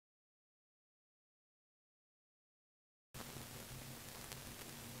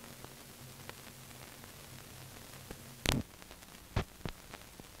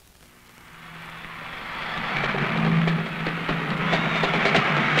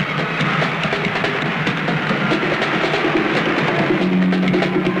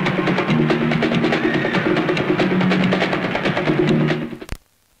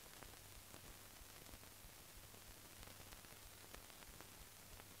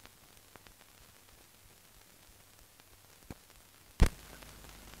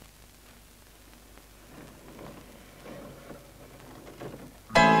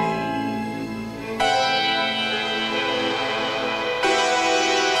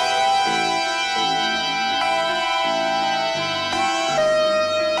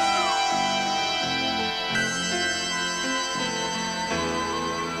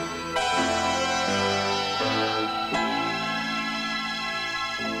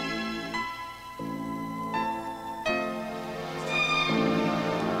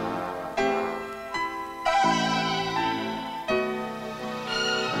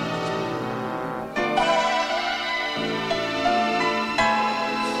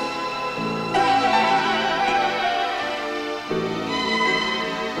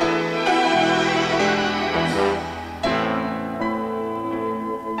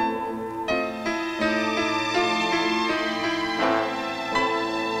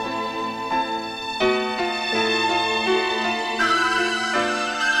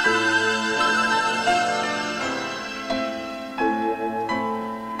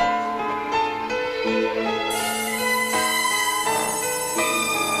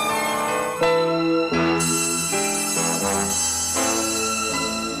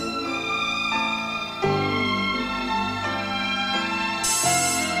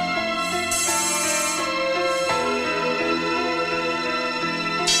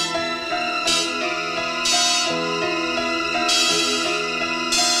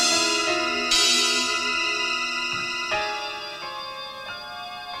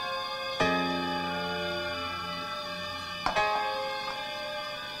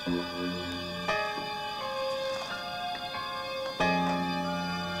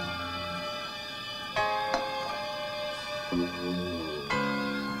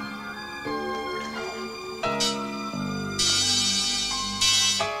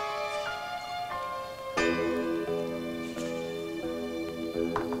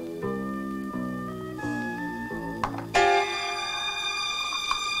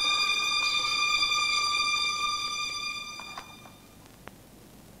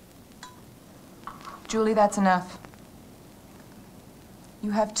Julie, that's enough.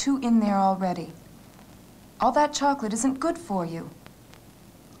 You have 2 in there already. All that chocolate isn't good for you.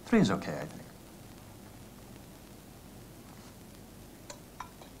 3 is okay, I think.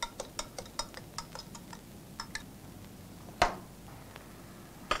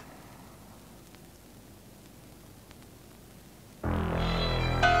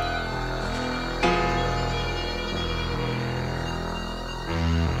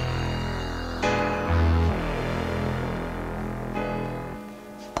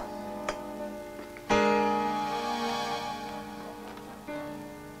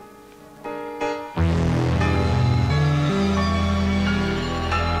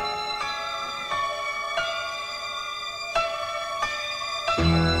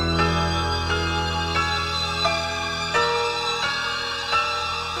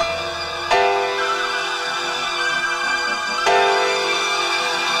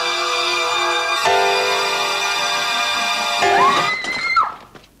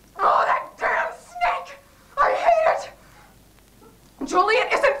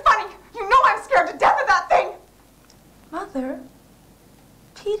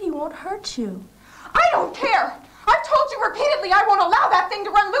 You. I don't care! I've told you repeatedly I won't allow that thing to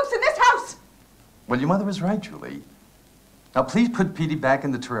run loose in this house! Well, your mother is right, Julie. Now, please put Petey back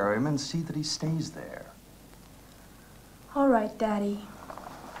in the terrarium and see that he stays there. All right, Daddy.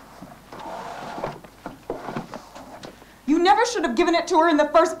 You never should have given it to her in the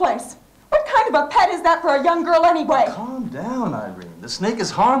first place. What kind of a pet is that for a young girl anyway? Oh, calm down, Irene. The snake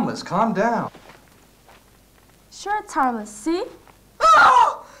is harmless. Calm down. Sure, it's harmless. See?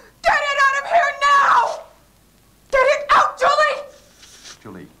 Oh! Get it out of here now! Get it out, Julie!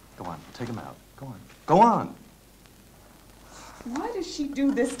 Julie, go on. Take him out. Go on. Go on. Why does she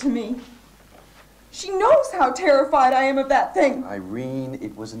do this to me? She knows how terrified I am of that thing. Irene,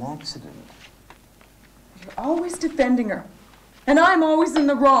 it was an accident. You're always defending her. And I'm always in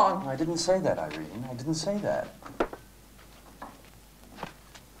the wrong. I didn't say that, Irene. I didn't say that.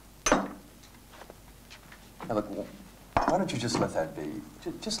 Now, look, why don't you just let that be?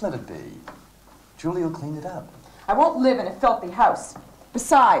 Just let it be. Julie will clean it up. I won't live in a filthy house.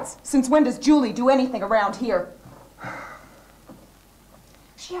 Besides, since when does Julie do anything around here?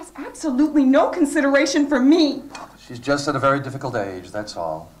 She has absolutely no consideration for me. She's just at a very difficult age, that's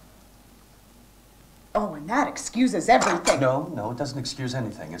all. Oh, and that excuses everything. No, it doesn't excuse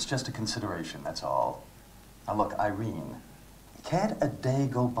anything. It's just a consideration, that's all. Now, look, Irene, can't a day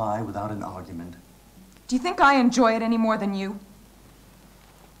go by without an argument? Do you think I enjoy it any more than you?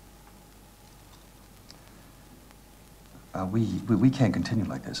 We can't continue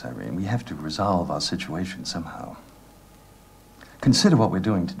like this, Irene. We have to resolve our situation somehow. Consider what we're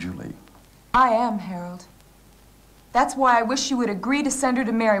doing to Julie. I am, Harold. That's why I wish you would agree to send her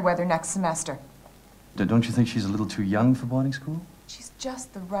to Merriweather next semester. Don't you think she's a little too young for boarding school? She's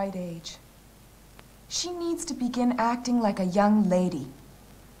just the right age. She needs to begin acting like a young lady.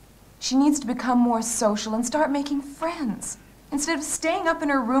 She needs to become more social and start making friends, instead of staying up in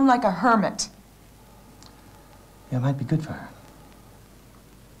her room like a hermit. Yeah, it might be good for her.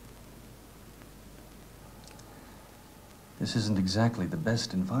 This isn't exactly the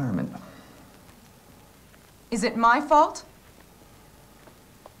best environment. Is it my fault?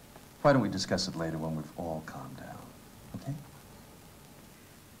 Why don't we discuss it later when we've all calmed down, okay?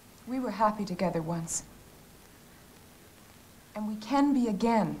 We were happy together once. And we can be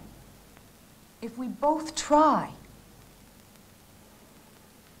again, if we both try.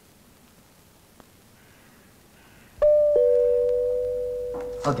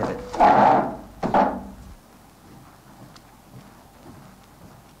 I'll get it.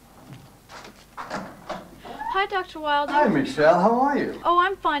 Hi, Dr. Wilder. Hi, Michelle. How are you? Oh,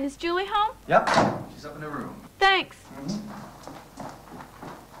 I'm fine. Is Julie home? Yep. She's up in her room. Thanks.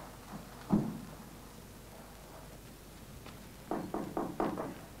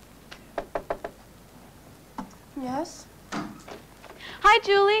 Yes? Hi,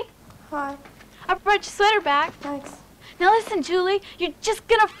 Julie. Hi. I brought your sweater back. Thanks. Now listen, Julie, you're just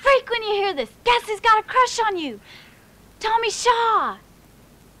gonna freak when you hear this. Guess who's got a crush on you? Tommy Shaw.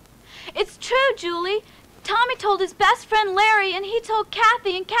 It's true, Julie. Tommy told his best friend Larry, and he told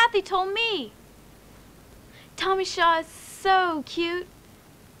Kathy, and Kathy told me. Tommy Shaw is so cute.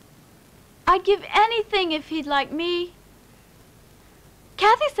 I'd give anything if he'd like me.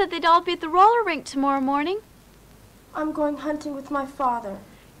 Kathy said they'd all be at the roller rink tomorrow morning. I'm going hunting with my father.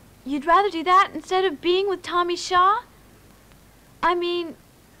 You'd rather do that instead of being with Tommy Shaw? I mean,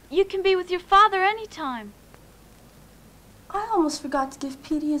 you can be with your father anytime. I almost forgot to give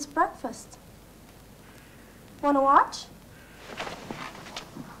Petey his breakfast. Want to watch?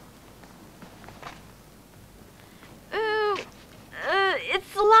 Ooh,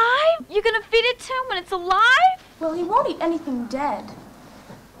 it's alive? You're gonna feed it to him when it's alive? Well, he won't eat anything dead.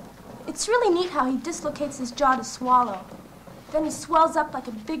 It's really neat how he dislocates his jaw to swallow. Then he swells up like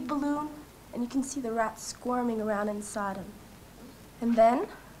a big balloon, and you can see the rat squirming around inside him. And then,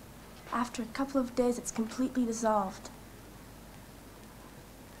 after a couple of days, it's completely dissolved.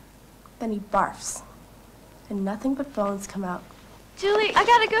 Then he barfs, and nothing but bones come out. Julie, I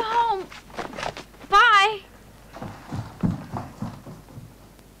gotta go home. Bye.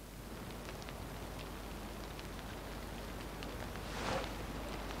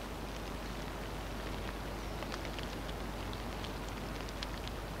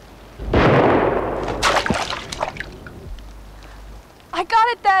 I got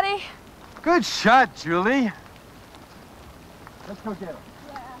it, Daddy. Good shot, Julie. Let's go get him.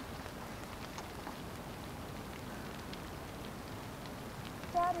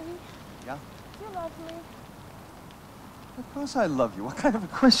 Daddy. Yeah? Do you love me? Of course I love you. What kind of a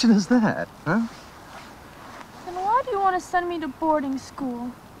question is that, huh? Then why do you want to send me to boarding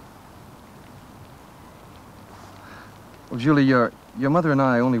school? Well, Julie, your mother and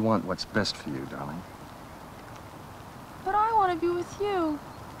I only want what's best for you, darling. But I want to be with you.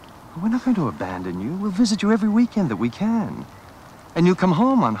 We're not going to abandon you. We'll visit you every weekend that we can. And you'll come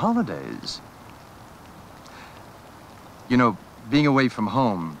home on holidays. You know, being away from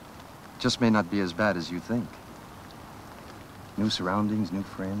home just may not be as bad as you think. New surroundings, new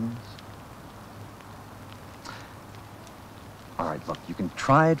friends. All right, look, you can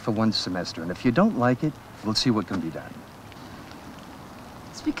try it for one semester, and if you don't like it, we'll see what can be done.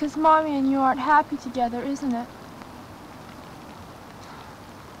 It's because Mommy and you aren't happy together, isn't it?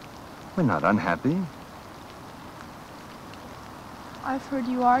 We're not unhappy. I've heard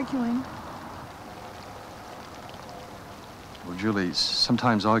you arguing. Well, Julie,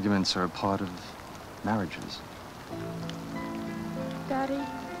 sometimes arguments are a part of marriages. Daddy,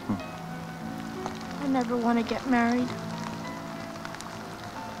 I never want to get married.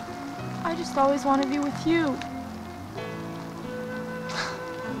 I just always want to be with you.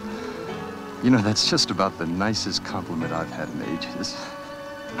 You know, that's just about the nicest compliment I've had in ages.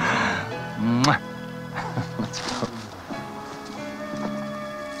 Mwah. Let's go.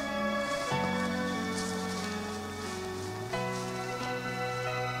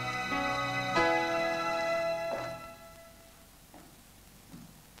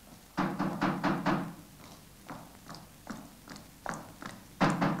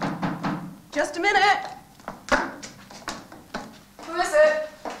 Just a minute. Who is it?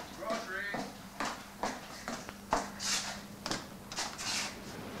 Groceries.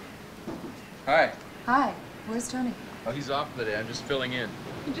 Hi. Hi. Where's Tony? Oh, he's off today. I'm just filling in.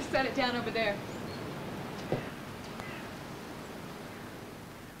 You just set it down over there.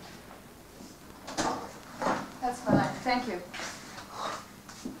 That's fine. Thank you.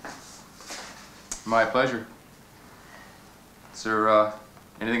 My pleasure. Is there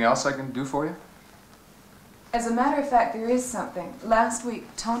anything else I can do for you? As a matter of fact, there is something. Last week,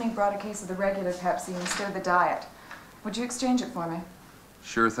 Tony brought a case of the regular Pepsi instead of the diet. Would you exchange it for me?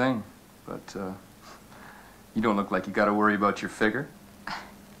 Sure thing. But you don't look like you got to worry about your figure.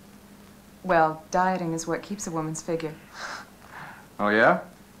 Well, dieting is what keeps a woman's figure. Oh, yeah?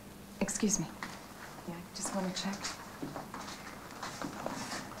 Excuse me. Yeah, I just want to check.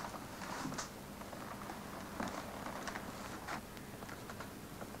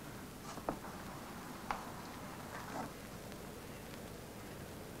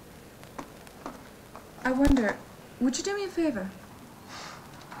 I wonder, would you do me a favor?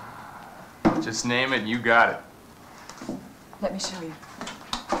 Just name it and you got it. Let me show you.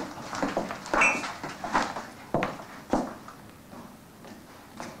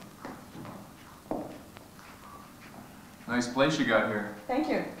 Nice place you got here. Thank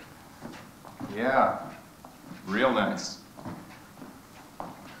you. Yeah. Real nice.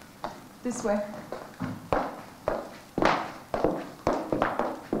 This way.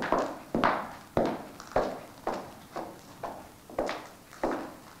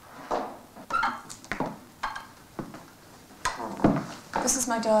 This is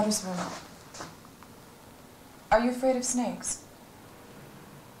my daughter's room. Are you afraid of snakes?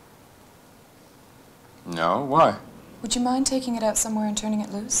 No, why? Would you mind taking it out somewhere and turning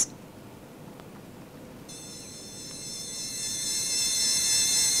it loose?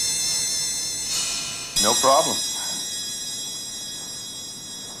 No problem.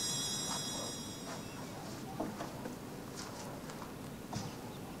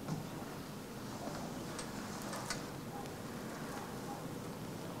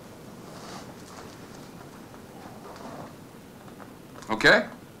 Okay?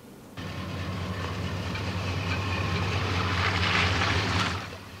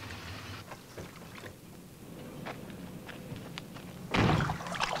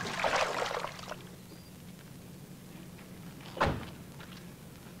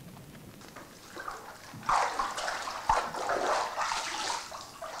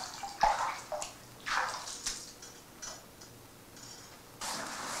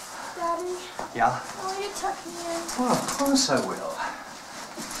 Daddy, Yeah? will you tuck me in? Well, of course I will.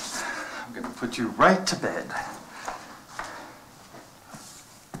 I'm going to put you right to bed.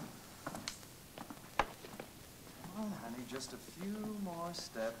 Well, honey, just a few more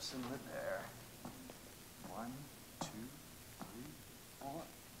steps and we're there. 1, 2, 3, 4,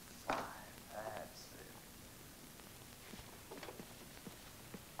 5. That's it.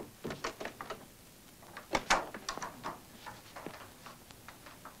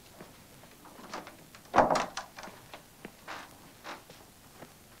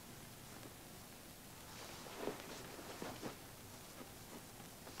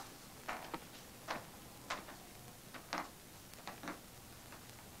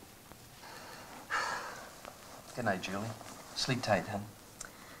 Good night, Julie. Sleep tight, hon.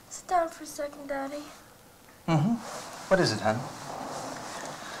 Sit down for a second, Daddy. Mm-hmm. What is it, hon?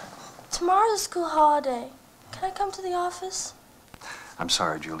 Tomorrow's a school holiday. Can I come to the office? I'm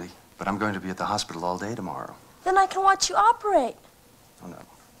sorry, Julie, but I'm going to be at the hospital all day tomorrow. Then I can watch you operate. Oh, no.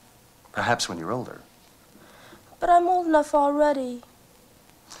 Perhaps when you're older. But I'm old enough already.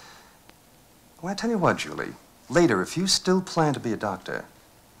 Well, I tell you what, Julie. Later, if you still plan to be a doctor,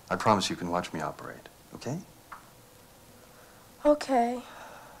 I promise you can watch me operate, okay? Okay.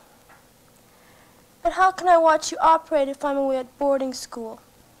 But how can I watch you operate if I'm away at boarding school?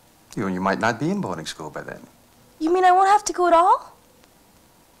 You might not be in boarding school by then. You mean I won't have to go at all?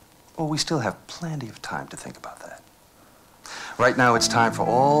 Well, we still have plenty of time to think about that. Right now, it's time for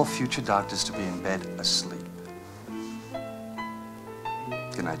all future doctors to be in bed asleep.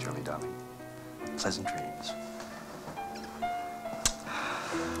 Good night, Julie, darling. Pleasant dreams.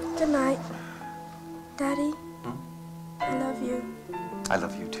 Good night. Daddy, I love you. I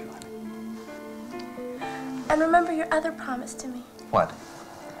love you too, honey. And remember your other promise to me. What?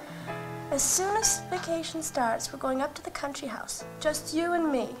 As soon as vacation starts, we're going up to the country house. Just you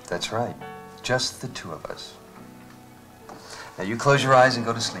and me. That's right. Just the two of us. Now, you close your eyes and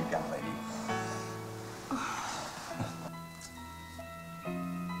go to sleep, young lady.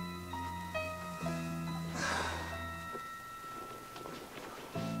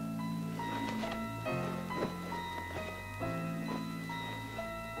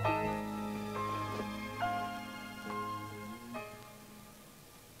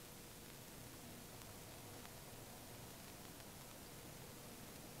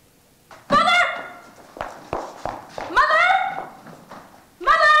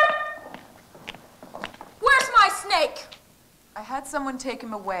 I had someone take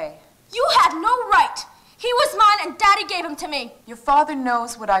him away. You had no right. He was mine and Daddy gave him to me. Your father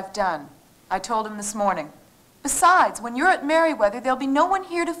knows what I've done. I told him this morning. Besides, when you're at Merriweather, there'll be no one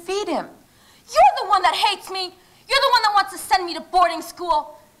here to feed him. You're the one that hates me. You're the one that wants to send me to boarding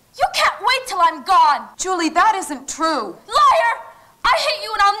school. You can't wait till I'm gone. Julie, that isn't true. Liar! I hate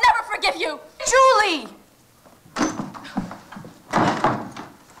you and I'll never forgive you. Julie!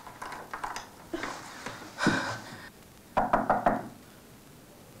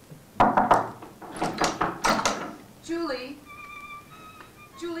 Julie.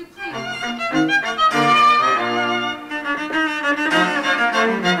 Julie, please.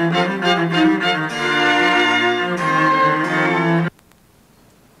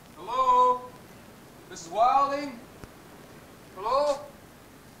 Hello? Mrs. Wilding? Hello?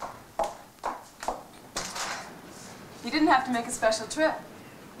 You didn't have to make a special trip.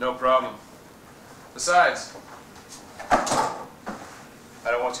 No problem. Besides, I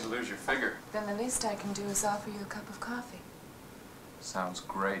don't want you to lose your figure. Then the least I can do is offer you a cup of coffee. Sounds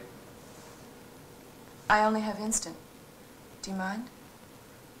great. I only have instant. Do you mind?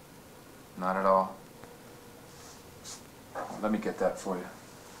 Not at all. Let me get that for you.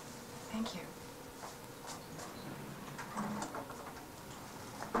 Thank you.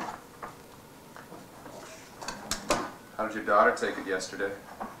 How did your daughter take it yesterday?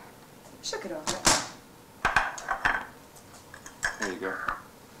 Shook it off. There you go.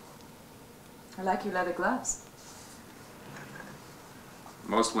 I like your leather gloves.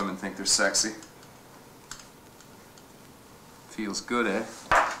 Most women think they're sexy. Feels good, eh?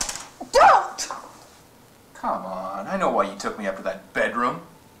 Don't! Come on, I know why you took me up to that bedroom.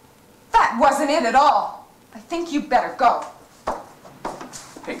 That wasn't it at all. I think you better go.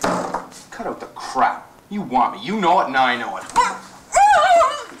 Hey, cut out the crap. You want me, you know it and I know it. No!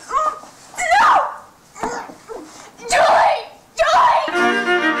 Julie! Julie!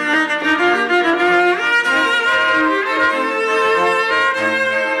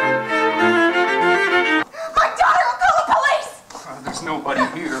 My daughter will call the police! There's nobody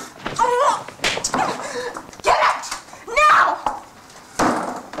here. Get out! Now!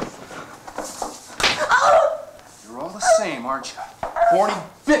 You're all the same, aren't you? Horny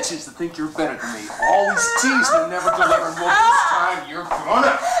bitches that think you're better than me. Always teasing and never delivering. Well, this time you're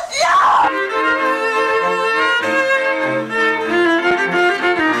gonna.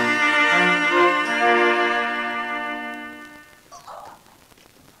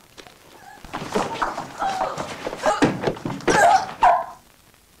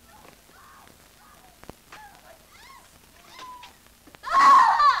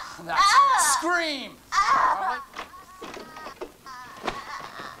 That's it. Scream!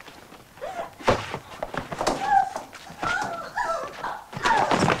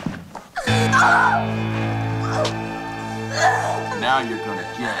 Now you're gonna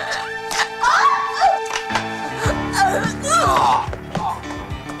get it.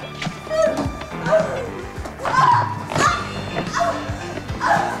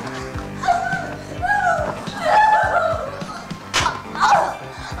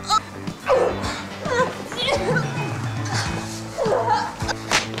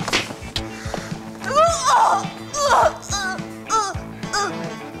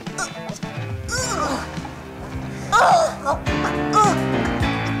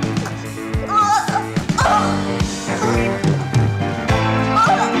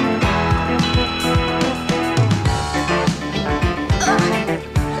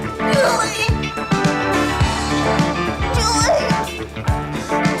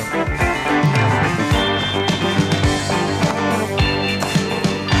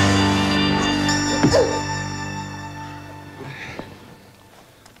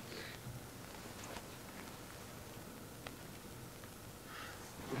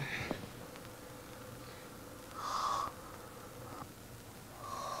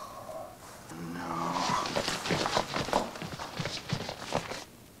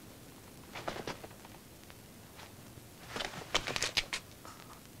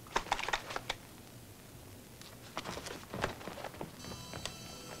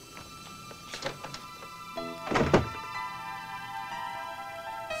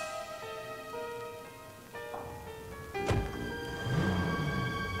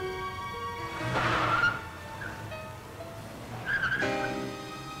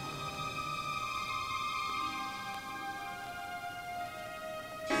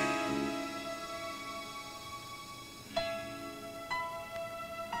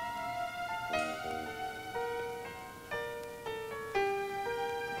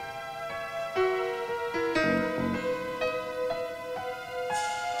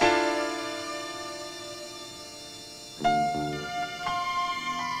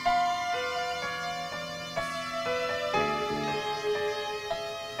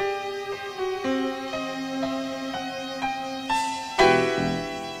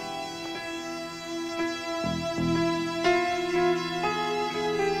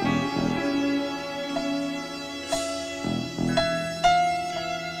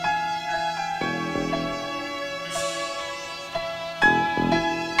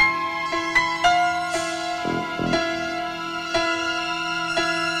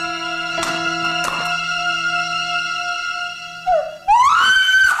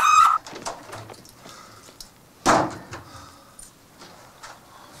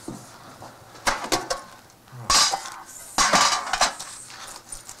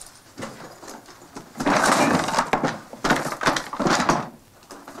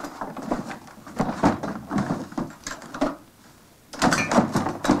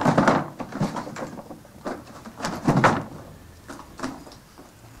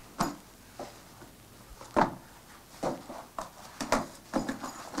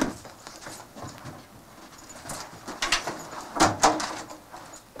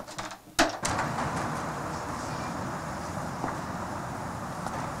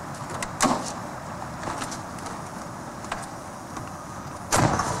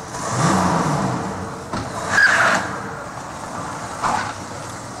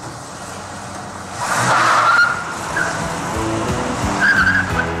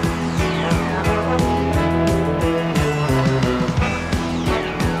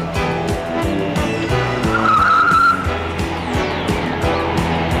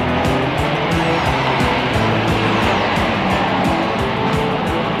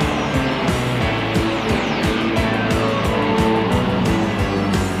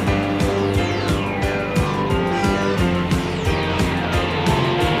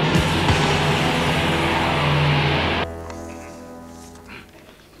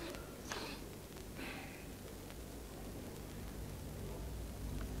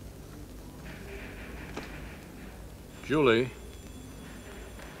 Julie,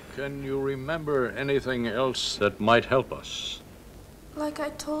 can you remember anything else that might help us? Like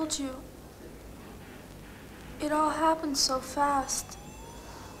I told you, it all happened so fast.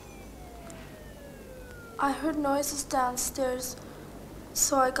 I heard noises downstairs,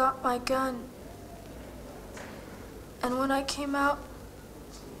 so I got my gun. And when I came out,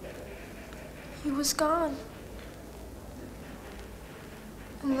 he was gone.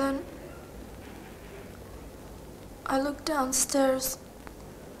 And then I looked downstairs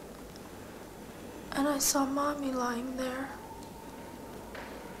and I saw Mommy lying there.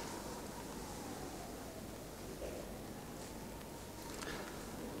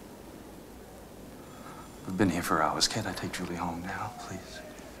 We've been here for hours. Can't I take Julie home now, please?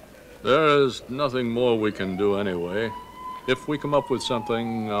 There is nothing more we can do anyway. If we come up with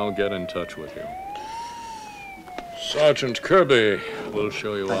something, I'll get in touch with you. Sergeant Kirby will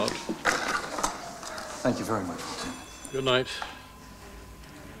show you out. Thank you very much, Lieutenant. Good night.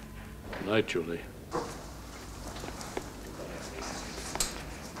 Good night, Julie.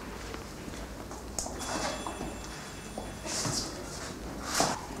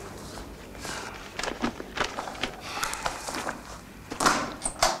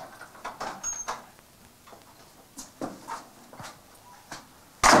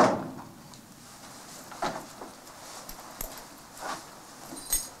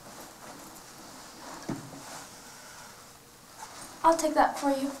 I'll take that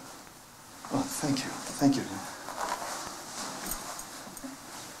for you. Oh, thank you. Thank you.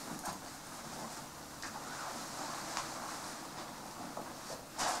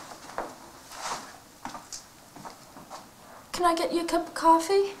 Can I get you a cup of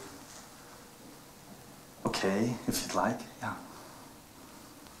coffee? Okay, if you'd like, yeah.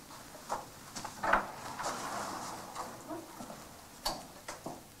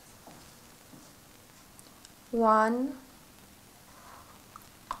 One,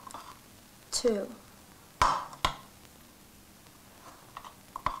 two,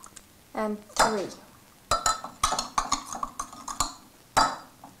 and three.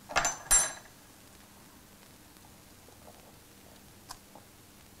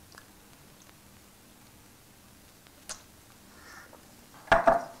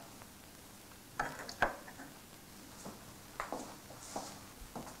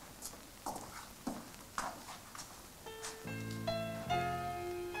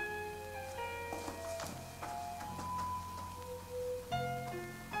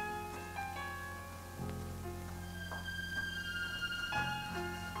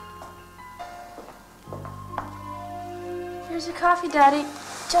 Here's your coffee, Daddy.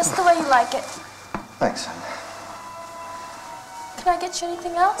 Just the way you like it. Thanks, honey. Can I get you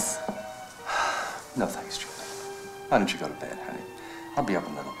anything else? No, thanks, Julie. Why don't you go to bed, honey? I'll be up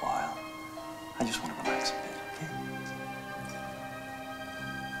in a little while. I just want to relax a bit, okay?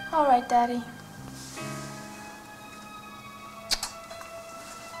 All right, Daddy.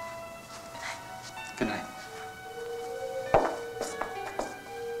 Good night.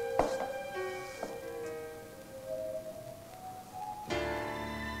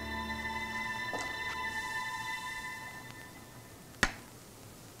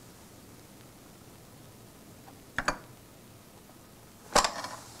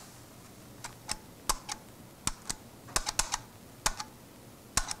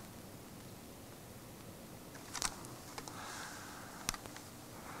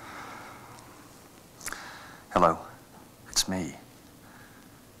 Hello, it's me.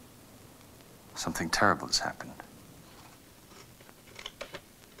 Something terrible has happened.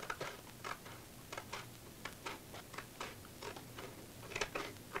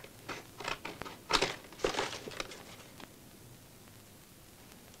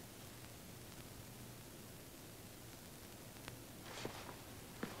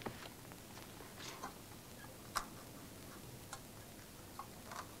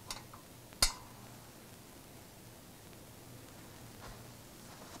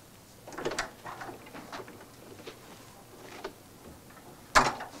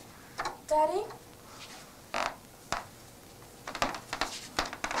 Daddy?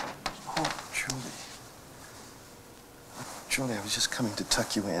 Oh, Julie. Julie, I was just coming to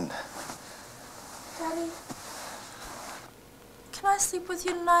tuck you in. Daddy? Can I sleep with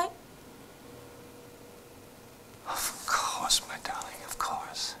you tonight? Of course, my darling, of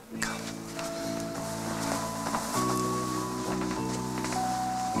course. Come.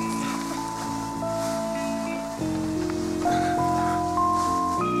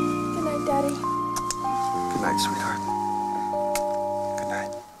 Daddy. Good night, sweetheart. Good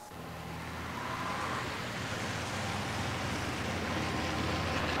night.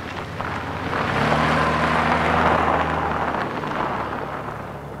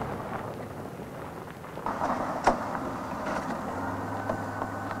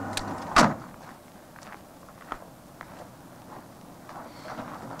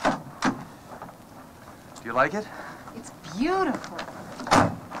 you like it? It's beautiful.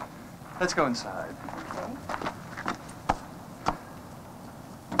 Let's go inside. Okay.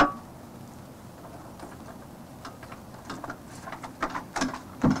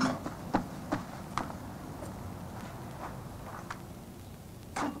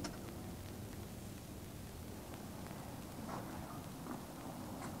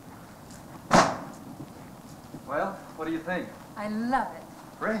 Well, what do you think? I love it.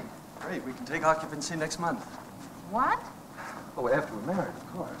 Great, great. We can take occupancy next month. What? Oh, after we're married,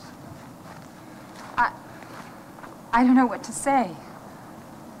 of course. I don't know what to say.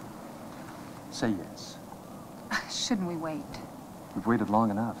 Say yes. Shouldn't we wait? We've waited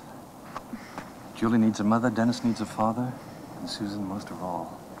long enough. Julie needs a mother, Dennis needs a father, and Susan most of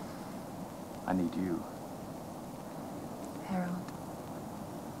all. I need you. Harold.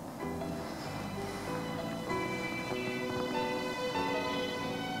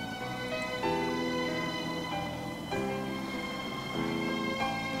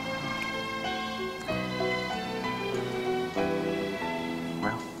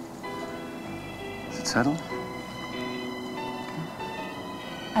 Well, is it settled?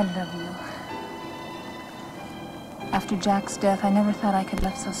 I love you. After Jack's death, I never thought I could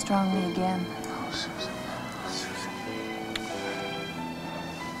love so strongly again. Oh, Susan.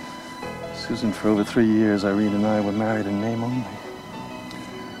 Susan, for over 3 years, Irene and I were married in name only.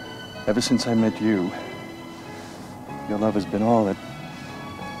 Ever since I met you, your love has been all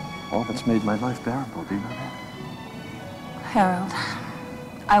that's made my life bearable. Do you know that? Harold,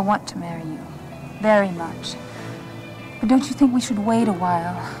 I want to marry you. Very much. But don't you think we should wait a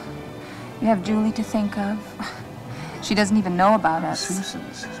while? You have Julie to think of. She doesn't even know about us. Susan,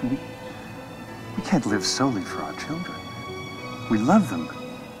 we can't live solely for our children. We love them.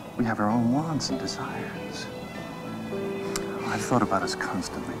 We have our own wants and desires. I've thought about us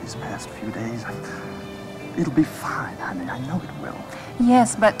constantly these past few days. It'll be fine, honey. I know it will.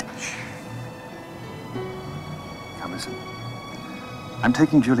 Yes, but... Shh. Now listen. I'm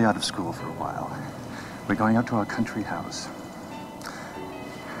taking Julie out of school for a while. We're going out to our country house.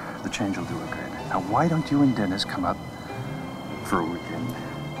 The change will do her good. Now, why don't you and Dennis come up for a weekend?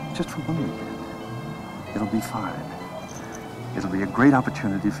 Just for one weekend. It'll be fine. It'll be a great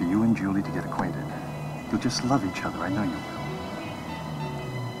opportunity for you and Julie to get acquainted. You'll just love each other. I know you will.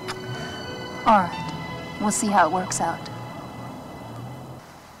 All right. We'll see how it works out.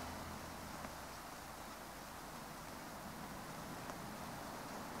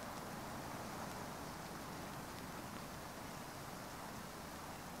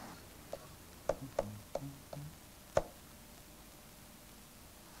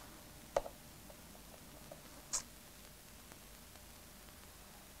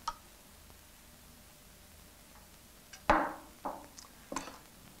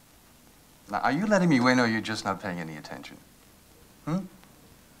 Now, are you letting me win, or are you just not paying any attention? Now,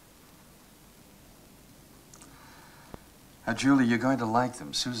 Julie, you're going to like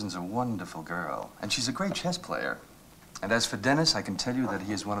them. Susan's a wonderful girl, and she's a great chess player. And as for Dennis, I can tell you that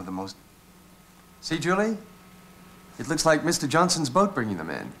he is one of the most... See, Julie? It looks like Mr. Johnson's boat bringing them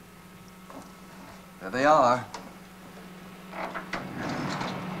in. There they are.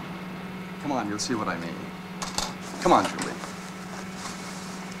 Come on, you'll see what I mean. Come on, Julie.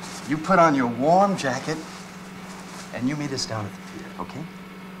 You put on your warm jacket, and you meet us down at the pier, okay?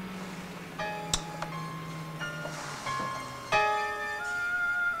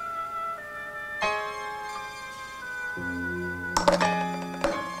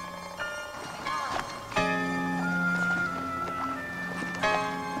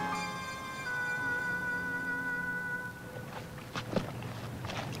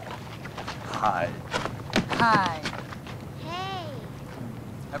 Hi. Hi.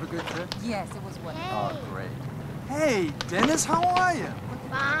 Have a good trip? Yes, it was wonderful. Oh, great. Hey, Dennis, how are you?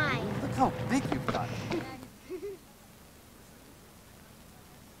 Fine. Look how big you've got.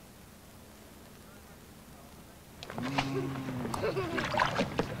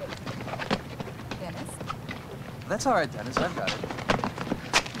 Dennis? That's all right, Dennis. I've got it.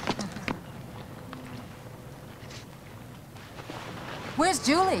 Where's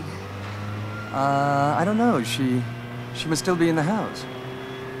Julie? I don't know. She must still be in the house.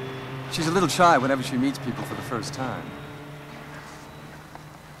 She's a little shy whenever she meets people for the first time.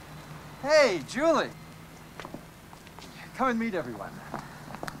 Hey, Julie! Come and meet everyone.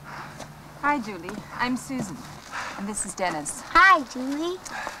 Hi, Julie. I'm Susan. And this is Dennis. Hi, Julie.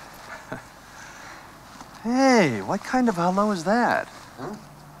 Hey, what kind of hello is that? Huh?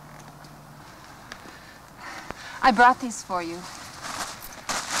 I brought these for you.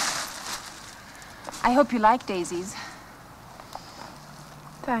 I hope you like daisies.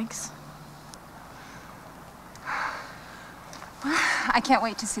 Thanks. I can't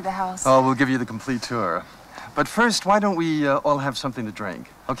wait to see the house. Oh, we'll give you the complete tour. But first, why don't we all have something to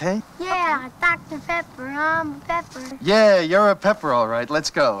drink, okay? Yeah, Dr. Pepper, I'm a Pepper. Yeah, you're a Pepper, all right. Let's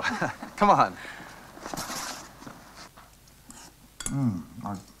go. Come on.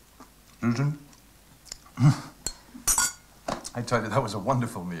 Susan? I tell you, that was a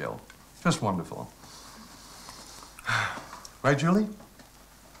wonderful meal. Just wonderful. Right, Julie?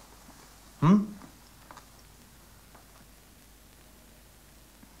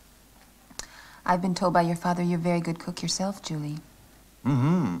 I've been told by your father you're a very good cook yourself, Julie.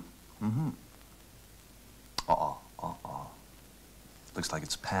 Looks like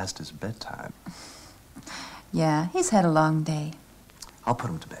it's past his bedtime. Yeah, he's had a long day. I'll put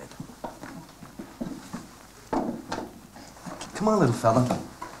him to bed. Come on, little fella.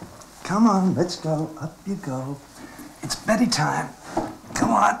 Come on, let's go. Up you go. It's beddy time.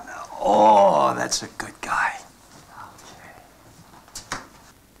 Come on. Oh, that's a good guy. Okay.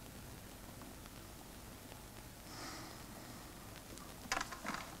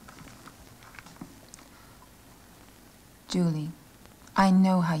 Julie, I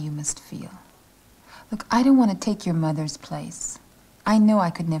know how you must feel. Look, I don't want to take your mother's place. I know I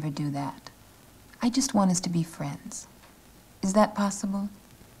could never do that. I just want us to be friends. Is that possible?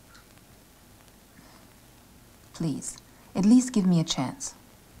 Please, at least give me a chance.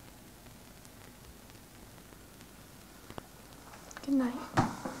 Good night.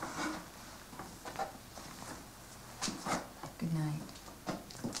 Good night.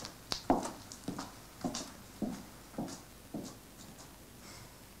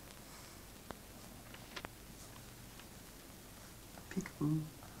 Peek-a-boo.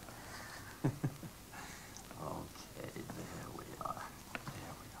 Okay, there we are.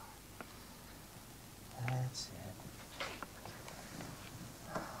 There we are. That's it.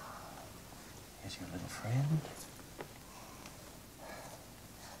 Here's your little friend.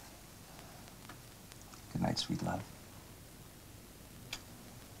 Good night, sweet love.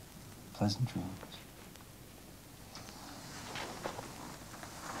 Pleasant dreams.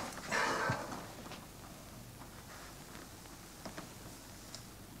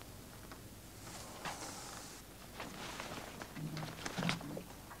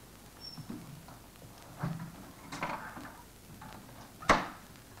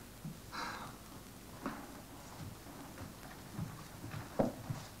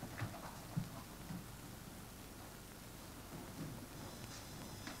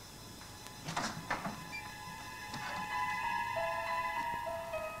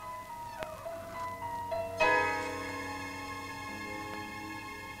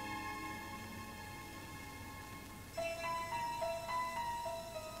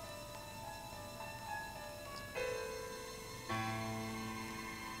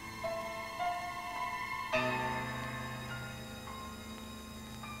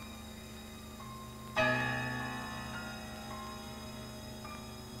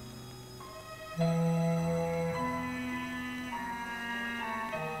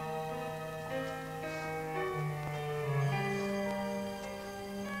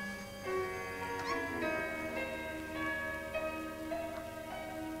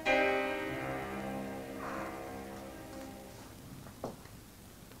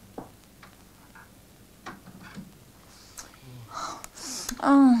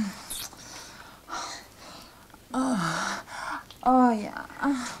 Oh, yeah.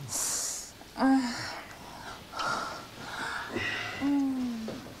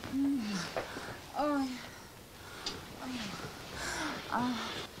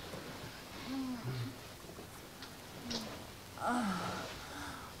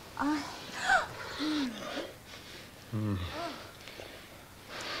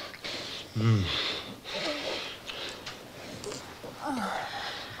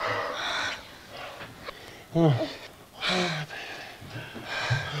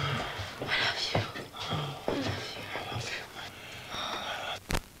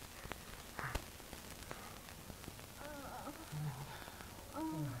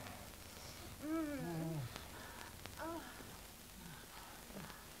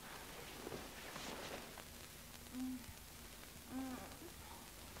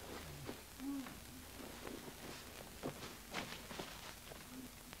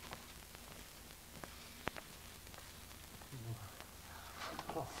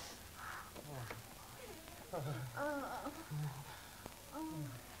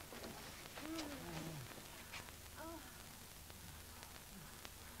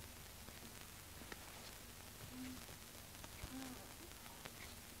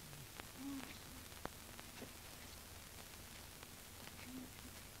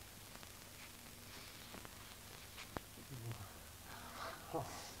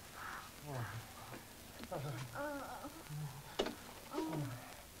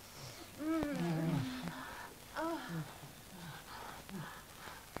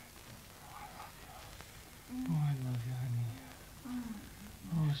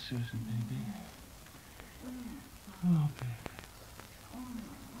 Oh, Susan, baby. Oh, baby.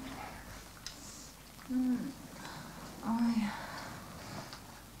 Oh, yeah.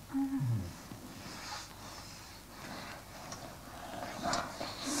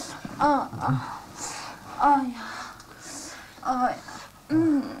 Oh, yeah. Oh, yeah.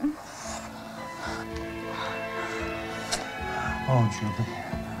 Oh, Julie.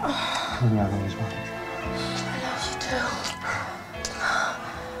 Julie, I've always wanted you. I love you too.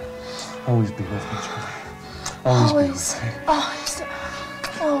 Always be with me, Julie. Always be with me. Always.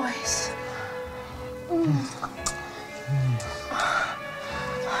 Always. Oh,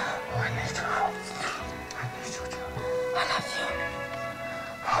 I need you. I need you, Julie. I love you.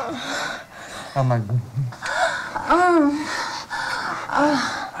 Oh, my God.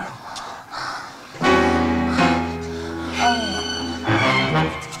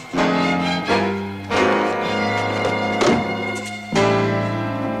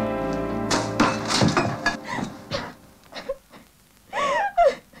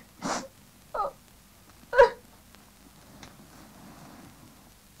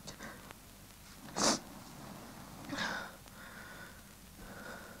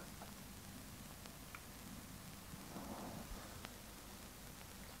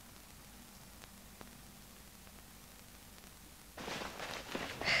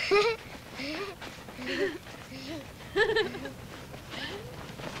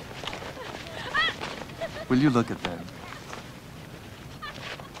 Will you look at them?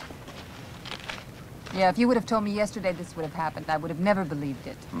 Yeah, if you would have told me yesterday this would have happened, I would have never believed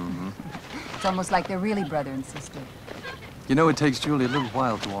it. It's almost like they're really brother and sister. You know, it takes Julie a little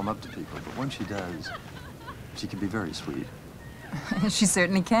while to warm up to people, but once she does, she can be very sweet. She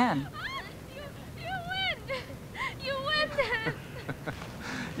certainly can. You win! You win!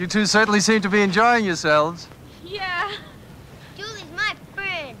 You two certainly seem to be enjoying yourselves. Yeah. Julie's my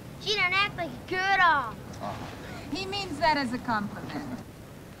friend. She don't act like a girl at all. He means that as a compliment.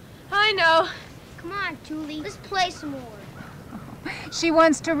 I know. Come on, Julie. Let's play some more. She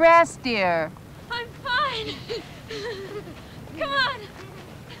wants to rest, dear. I'm fine. Come on.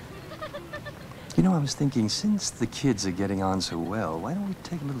 You know, I was thinking, since the kids are getting on so well, why don't we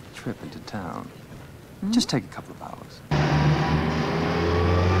take a little trip into town? Just take a couple of hours.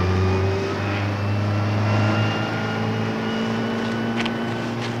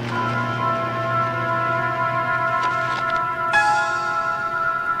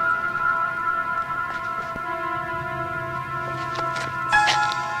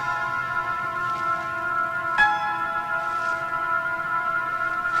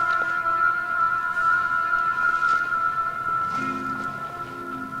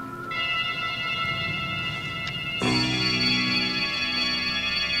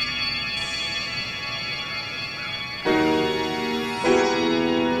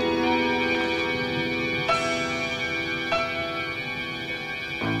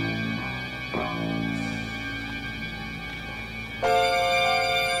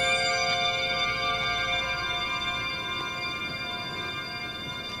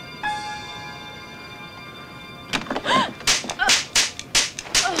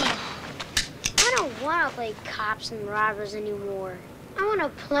 I don't want to play cops and robbers anymore. I want to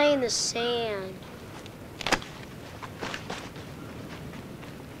play in the sand.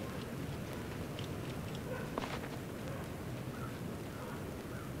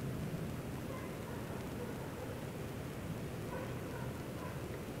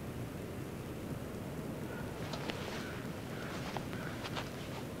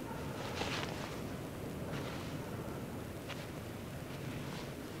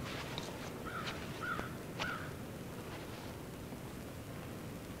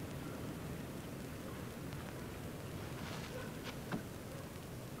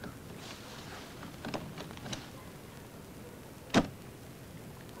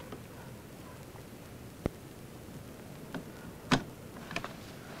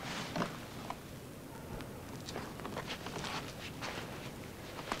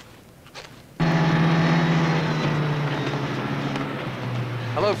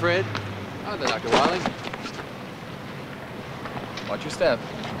 Hello, Fred. Hi there, Dr. Wiley. Watch your step.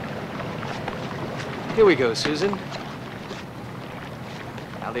 Here we go, Susan.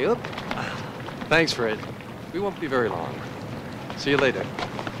 Alley-oop. Thanks, Fred. We won't be very long. See you later.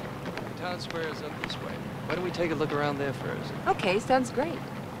 The town square is up this way. Why don't we take a look around there first? Okay, sounds great.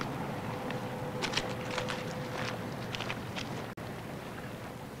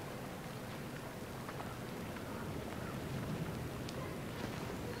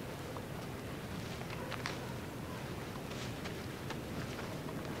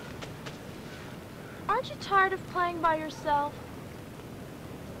 Aren't you tired of playing by yourself?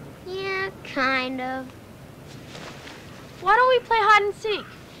 Kind of. Why don't we play hide and seek?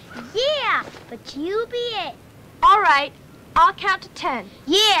 Yeah, but you be it. All right, I'll count to 10.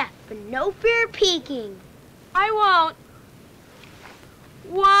 Yeah, but no fear of peeking. I won't.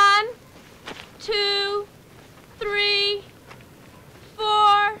 1, 2, 3,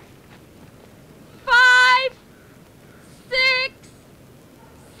 4, 5, 6,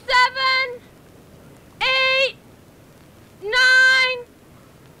 7, 8, 9,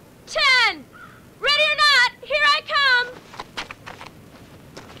 10. Ready or not, here I come.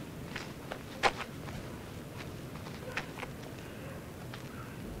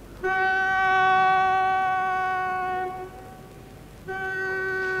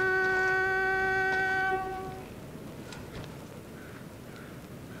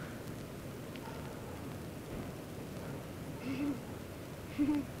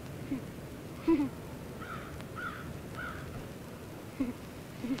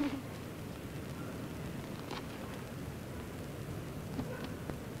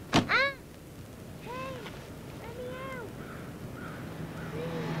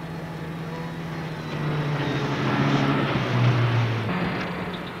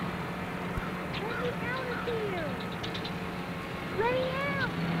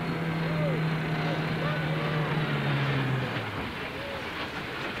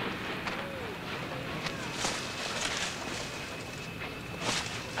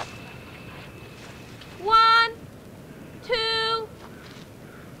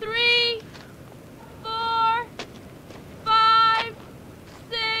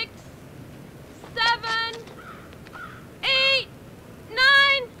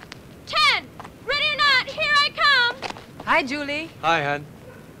 Hi, Julie. Hi, hon.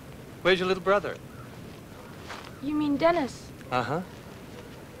 Where's your little brother? You mean Dennis? Uh-huh.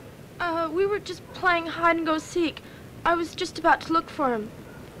 We were just playing hide and go seek. I was just about to look for him.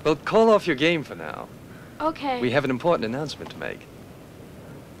 Well, call off your game for now. Okay. We have an important announcement to make.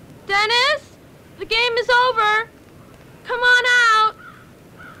 Dennis, the game is over. Come on out.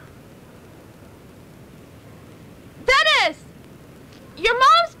 Dennis, your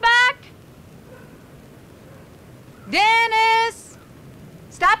mom's back. Dennis!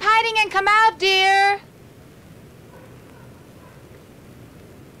 Stop hiding and come out, dear.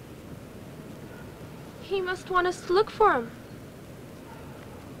 He must want us to look for him.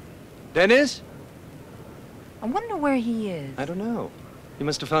 Dennis? I wonder where he is. I don't know. He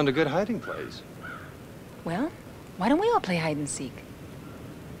must have found a good hiding place. Well, why don't we all play hide and seek?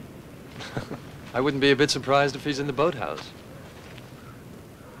 I wouldn't be a bit surprised if he's in the boathouse.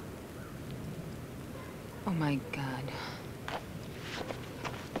 Oh, my God.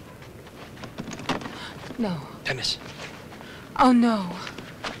 No. Dennis. Oh, no.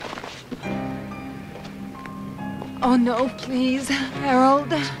 Oh, no, please, Harold.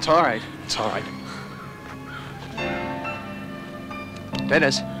 It's all right. It's all right.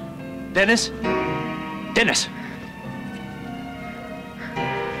 Dennis. Dennis. Dennis.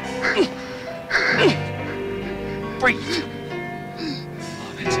 Breathe.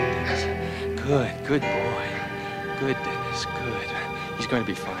 Oh, that's it, Dennis. Good boy. Good, Dennis, good. He's going to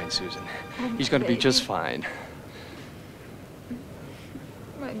be fine, Susan. He's going to be just fine.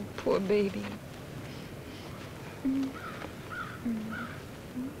 My poor baby.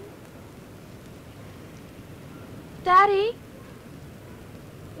 Daddy,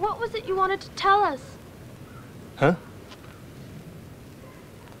 what was it you wanted to tell us? Huh?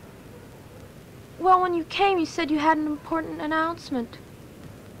 Well, when you came, you said you had an important announcement.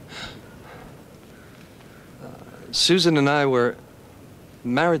 Susan and I were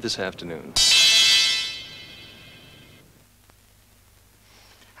married this afternoon.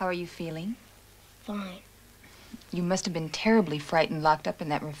 How are you feeling? Fine. You must have been terribly frightened locked up in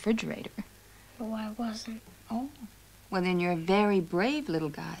that refrigerator. No, I wasn't. Oh. Well, then you're a very brave little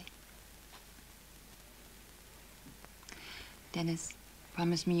guy. Dennis,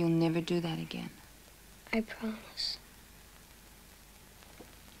 promise me you'll never do that again. I promise.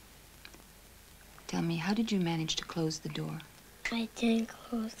 Tell me, how did you manage to close the door? I didn't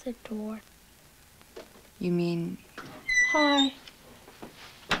close the door. You mean... Hi.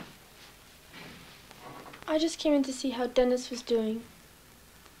 I just came in to see how Dennis was doing.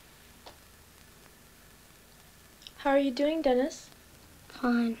 How are you doing, Dennis?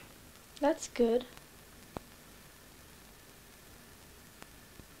 Fine. That's good.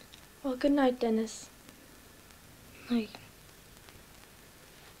 Well, good night, Dennis. Night.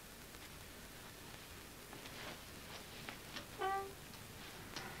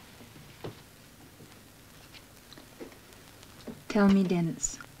 Tell me,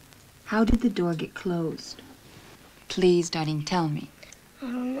 Dennis, how did the door get closed? Please, darling, tell me. I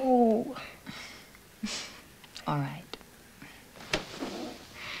don't know. All right.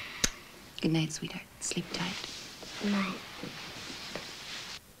 Good night, sweetheart. Sleep tight. Good night.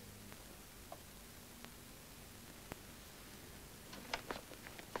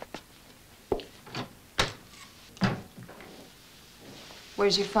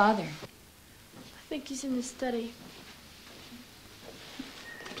 Where's your father? I think he's in his study.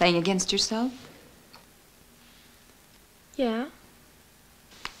 Playing against yourself? Yeah.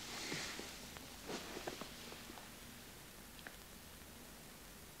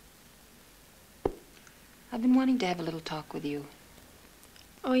 I've been wanting to have a little talk with you.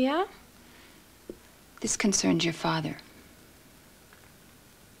 Oh, yeah? This concerns your father.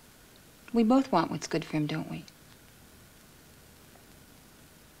 We both want what's good for him, don't we?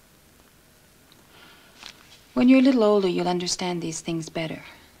 When you're a little older, you'll understand these things better.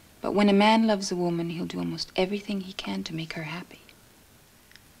 But when a man loves a woman, he'll do almost everything he can to make her happy.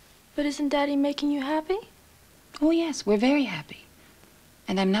 But isn't Daddy making you happy? Oh, yes, we're very happy.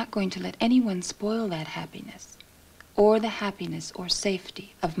 And I'm not going to let anyone spoil that happiness, or the happiness or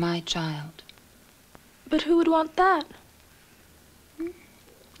safety of my child. But who would want that?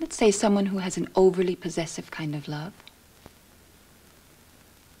 Let's say someone who has an overly possessive kind of love.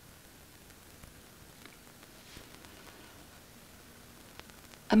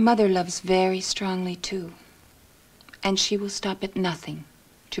 A mother loves very strongly, too, and she will stop at nothing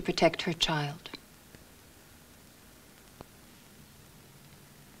to protect her child.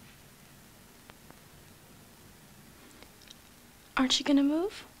 Aren't you gonna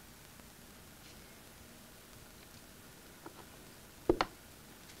move?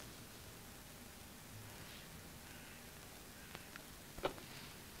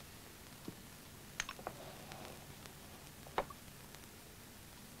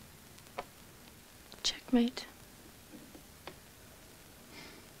 Checkmate.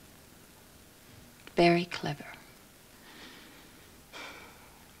 Very clever.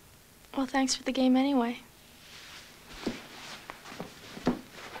 Well, thanks for the game anyway.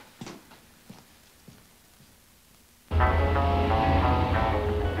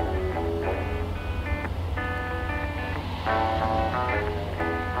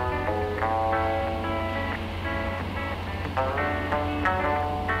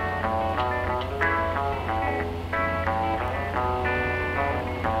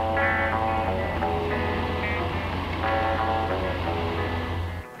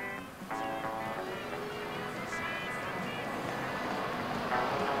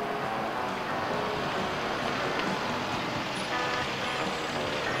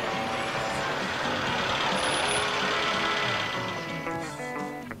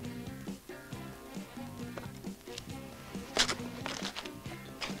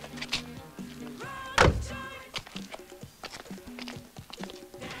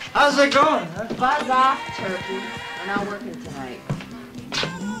 How's it going? Huh? Buzz off, Turkey. We're not working tonight.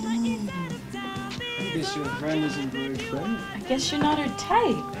 I guess your friend isn't very friendly. I guess you're not her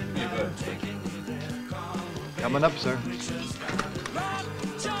type. Coming up, sir.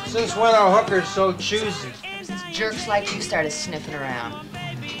 Since when are hookers so choosy? Since jerks like you started sniffing around.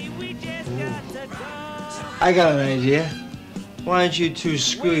 Ooh. I got an idea. Why don't you two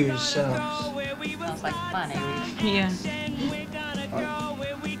screw yourselves? Sounds like fun, eh, Reeve? Yeah.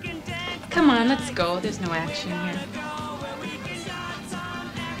 Come on, let's go. There's no action here.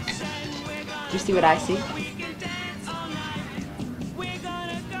 Do you see what I see?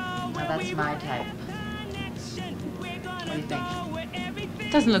 Now that's my type. What do you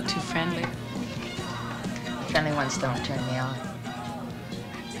think? Doesn't look too friendly. Friendly ones don't turn me on.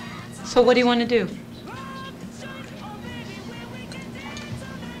 So what do you want to do?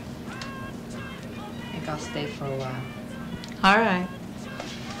 I think I'll stay for a while. All right.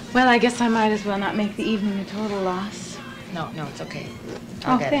 Well, I guess I might as well not make the evening a total loss. No, it's okay.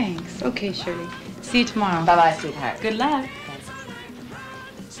 Oh, thanks. Okay, Shirley. See you tomorrow. Bye-bye, sweetheart. Good luck.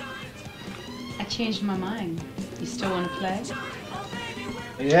 I changed my mind. You still want to play?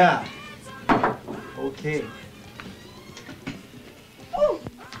 Yeah. Okay.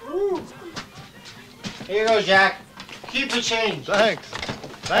 Here you go, Jack. Keep the change. Thanks.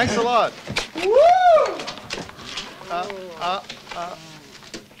 Thanks a lot. Woo!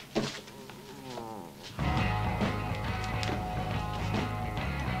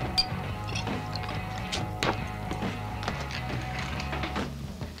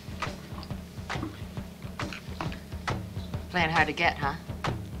 Playing hard to get, huh?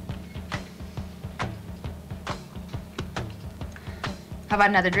 How about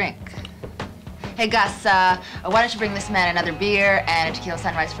another drink? Hey, Gus, why don't you bring this man another beer and a tequila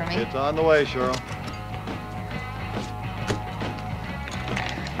sunrise for me? It's on the way, Cheryl.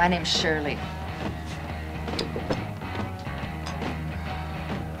 My name's Shirley.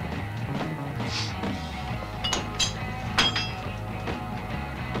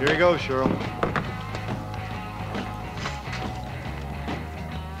 Here you go, Cheryl.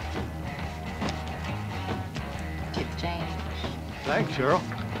 Keep the change. Thanks, Cheryl.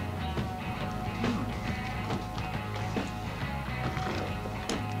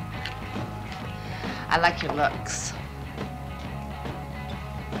 I like your looks.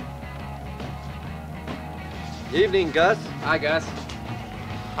 Evening, Gus. Hi, Gus.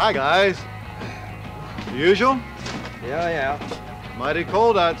 Hi, guys. The usual? Yeah. Mighty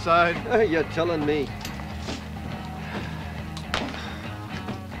cold outside. You're telling me.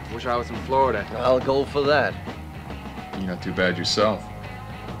 Wish I was in Florida. I'll go for that. You're not too bad yourself.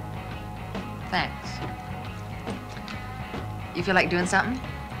 Thanks. You feel like doing something?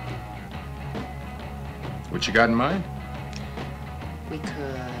 What you got in mind? We could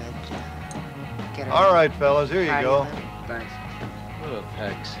get her. All right, fellas, here you Party go. a little. Thanks. Oh,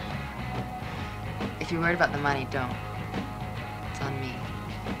 thanks. If you're worried about the money, don't. It's on me.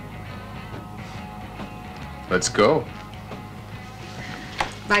 Let's go.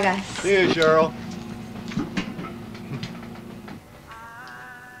 Bye, guys. See you, Cheryl.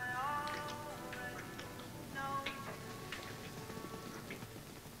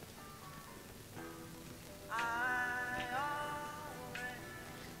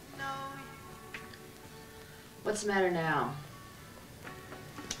 What's the matter now?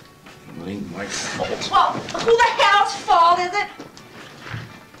 It ain't my fault. Well, who the hell's fault is it?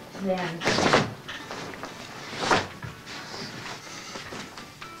 Then.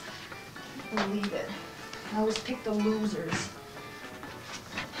 Believe it. I always pick the losers.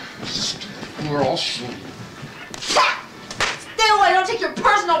 We're all shit. Stay away! Don't take your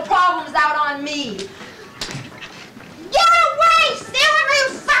personal problems out on me! Get away! Stay away from you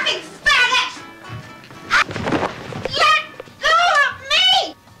fucking faggot! Let go of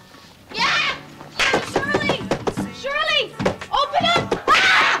me! Yeah! Shirley! Shirley! Open up!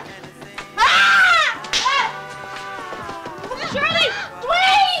 Ah! Ah! Shirley!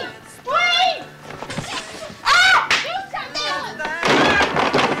 Dwayne! Dwayne! Ah! Do something!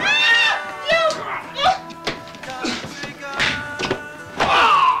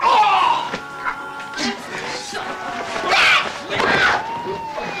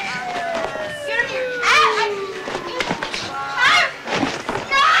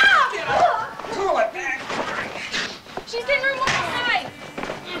 She's in room 105.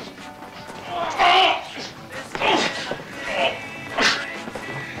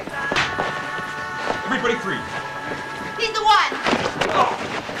 Everybody free. He's the one!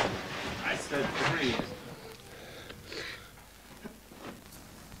 I said free.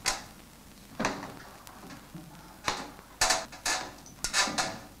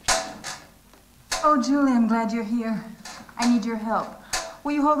 Oh, Julie, I'm glad you're here. I need your help.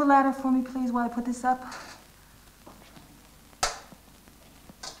 Will you hold the ladder for me, please, while I put this up?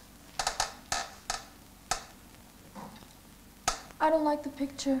 I don't like the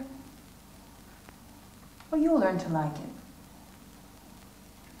picture. Well, you'll learn to like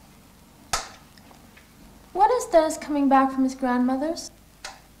it. When is Dennis coming back from his grandmother's?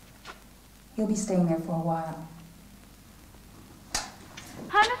 He'll be staying there for a while.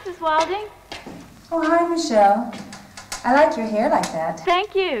 Hi, Mrs. Wilding. Oh, hi, Michelle. I like your hair like that.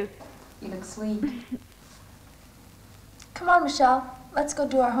 Thank you. You look sweet. Come on, Michelle. Let's go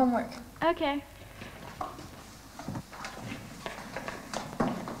do our homework. Okay.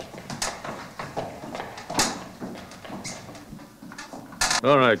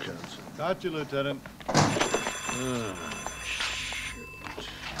 All right, Johnson. Got you, Lieutenant.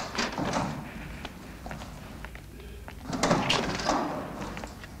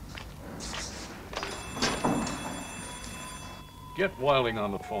 Get Wilding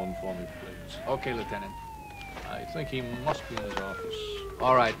on the phone for me, please. Okay, Lieutenant. I think he must be in his office.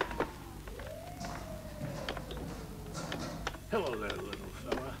 All right. Hello there, little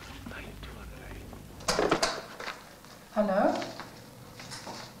fella. How you doing today? Hello?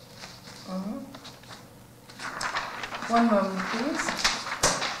 One moment, please.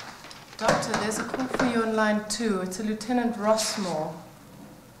 Doctor, there's a call for you on line 2. It's a Lieutenant Rossmore.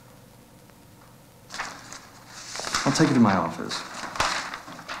 I'll take you to my office.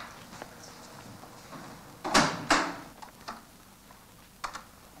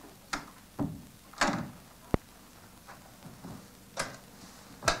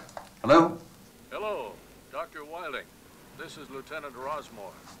 Hello? Hello, Dr. Wilding. This is Lieutenant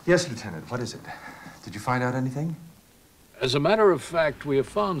Rossmore. Yes, Lieutenant. What is it? Did you find out anything? As a matter of fact, we have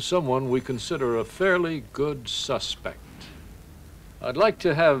found someone we consider a fairly good suspect. I'd like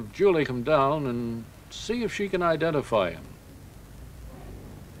to have Julie come down and see if she can identify him.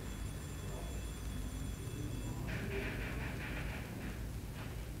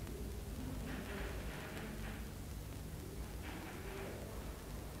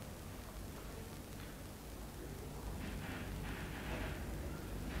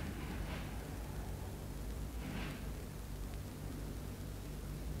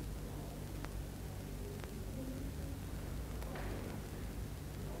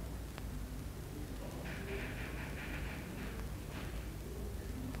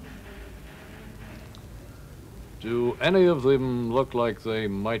 Do any of them look like they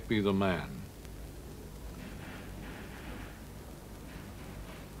might be the man?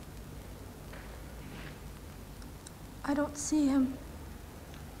 I don't see him.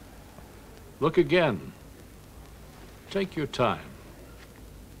 Look again. Take your time.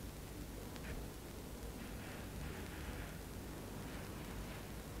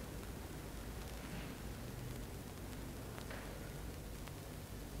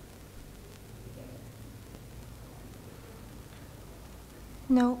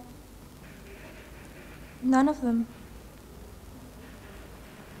 No. None of them.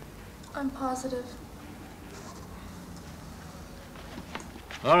 I'm positive.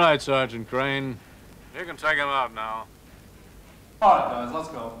 All right, Sergeant Crane. You can take him out now. All right, guys, let's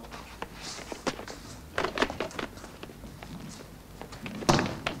go.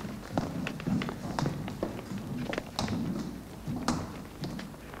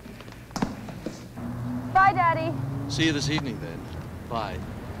 Bye, Daddy. See you this evening, then. Bye.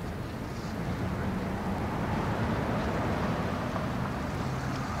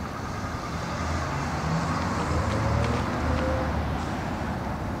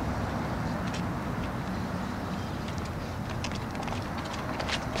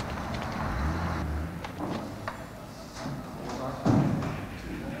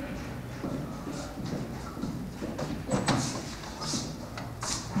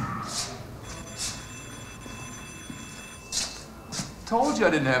 Told you I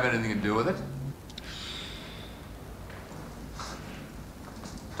didn't have anything to do with it.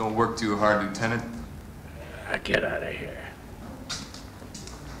 Don't work too hard, Lieutenant. Get out of here.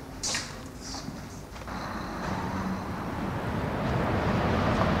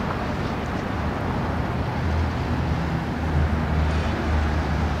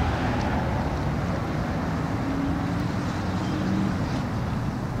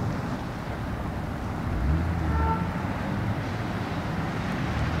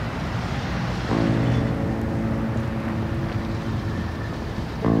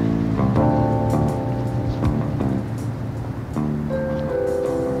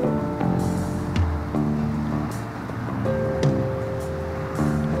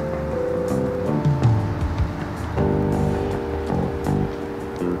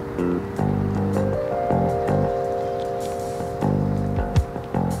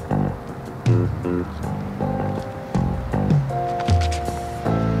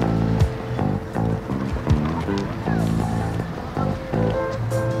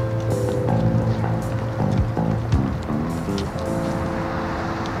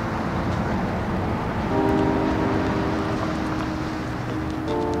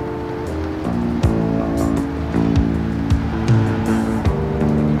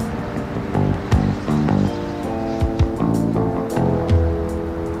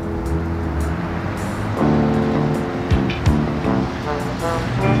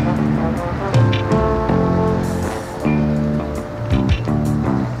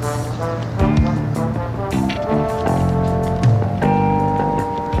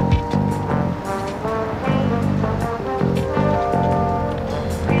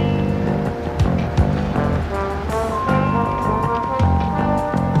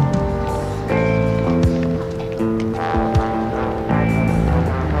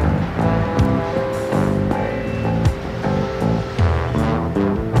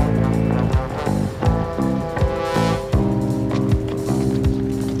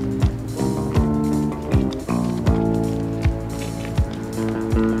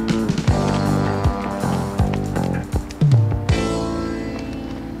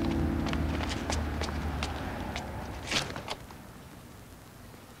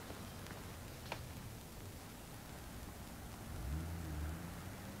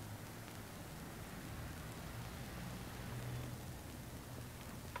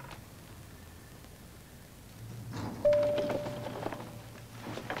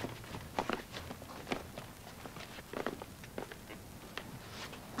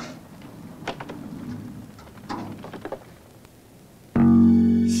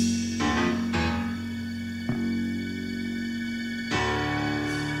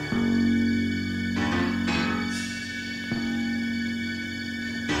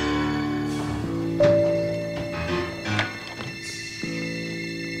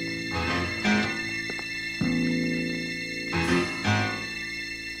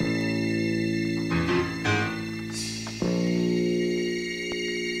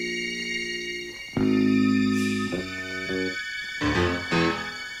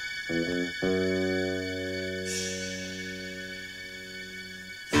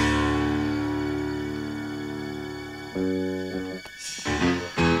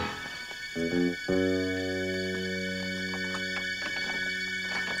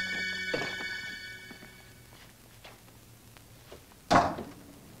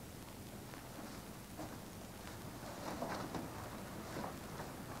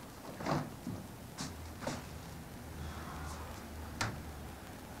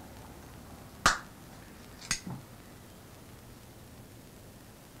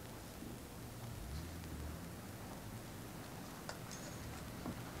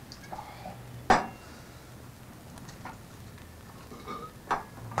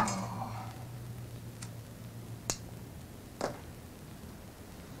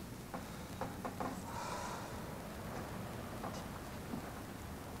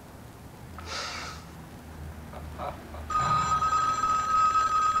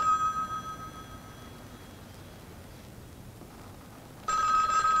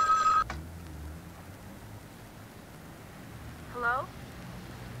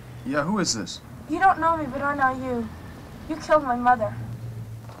 Yeah, who is this? You don't know me, but I know you. You killed my mother.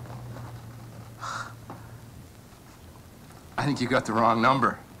 I think you got the wrong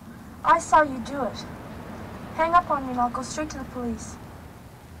number. I saw you do it. Hang up on me and I'll go straight to the police.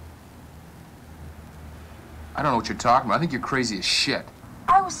 I don't know what you're talking about. I think you're crazy as shit.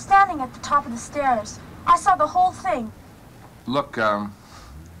 I was standing at the top of the stairs. I saw the whole thing. Look,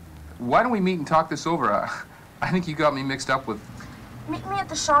 why don't we meet and talk this over? I think you got me mixed up with... Meet me at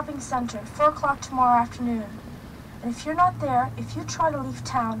the shopping center at 4 o'clock tomorrow afternoon. And if you're not there, if you try to leave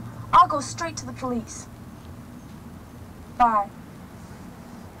town, I'll go straight to the police. Bye.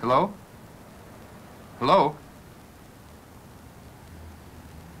 Hello? Hello?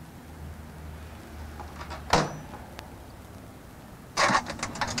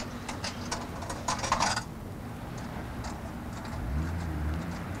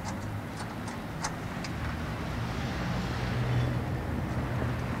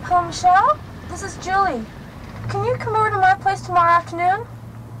 Hello, Michelle? This is Julie. Can you come over to my place tomorrow afternoon?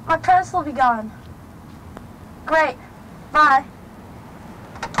 My parents will be gone. Great. Bye.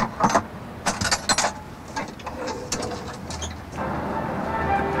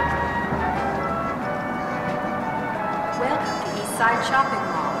 Welcome to Eastside Shopping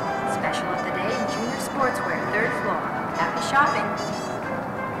Mall. Special of the day in junior sportswear, 3rd floor. Happy shopping.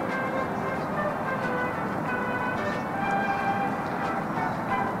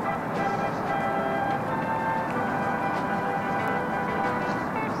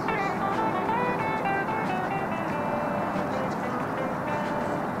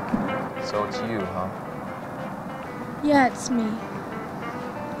 So it's you, huh? Yeah, it's me.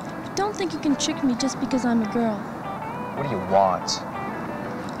 But don't think you can trick me just because I'm a girl. What do you want?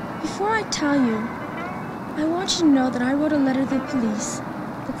 Before I tell you, I want you to know that I wrote a letter to the police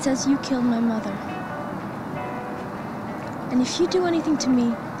that says you killed my mother. And if you do anything to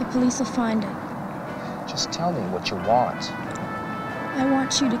me, the police will find it. Just tell me what you want. I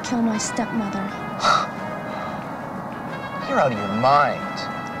want you to kill my stepmother. You're out of your mind.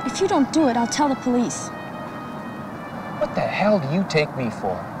 If you don't do it, I'll tell the police. What the hell do you take me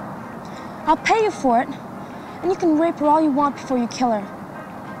for? I'll pay you for it, and you can rape her all you want before you kill her.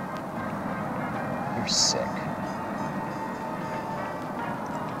 You're sick.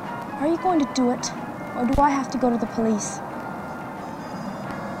 Are you going to do it, or do I have to go to the police?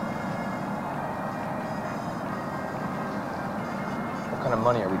 What kind of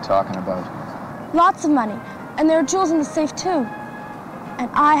money are we talking about? Lots of money, and there are jewels in the safe too. And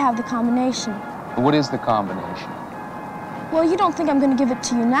I have the combination. What is the combination? Well, you don't think I'm going to give it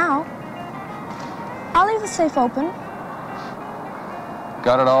to you now. I'll leave the safe open.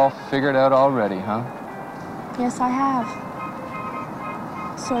 Got it all figured out already, huh? Yes, I have.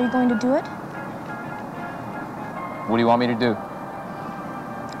 So are you going to do it? What do you want me to do?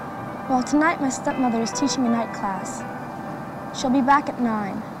 Well, tonight my stepmother is teaching a night class. She'll be back at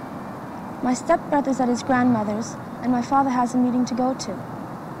 9. My stepbrother's at his grandmother's, and my father has a meeting to go to,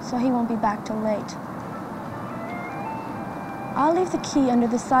 so he won't be back till late. I'll leave the key under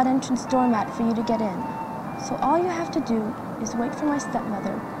the side entrance doormat for you to get in. So all you have to do is wait for my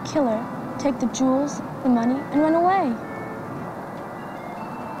stepmother, kill her, take the jewels, the money, and run away.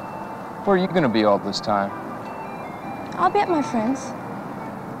 Where are you going to be all this time? I'll be at my friend's.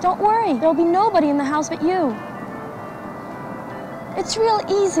 Don't worry, there'll be nobody in the house but you. It's real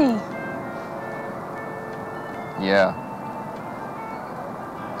easy. Yeah.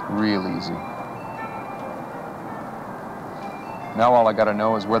 Real easy. Now all I gotta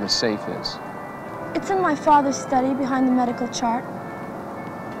know is where the safe is. It's in my father's study behind the medical chart.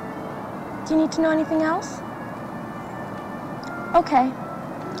 Do you need to know anything else? Okay.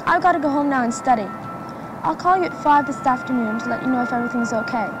 I've got to go home now and study. I'll call you at 5 this afternoon to let you know if everything's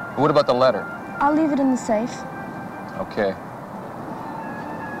okay. What about the letter? I'll leave it in the safe. Okay.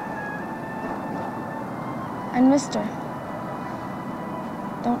 And mister,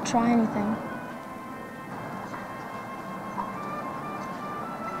 don't try anything.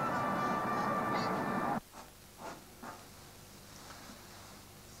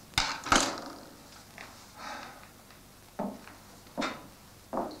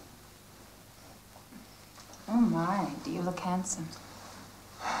 Oh my, do you look handsome?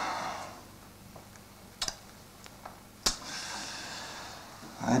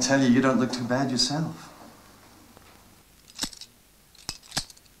 I tell you, you don't look too bad yourself.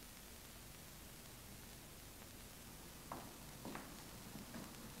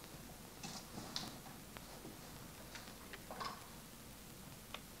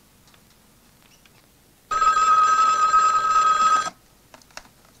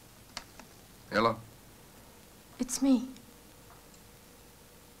 Hello? It's me.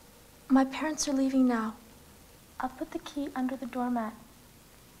 My parents are leaving now. I'll put the key under the doormat.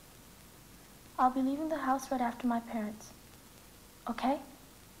 I'll be leaving the house right after my parents. Okay?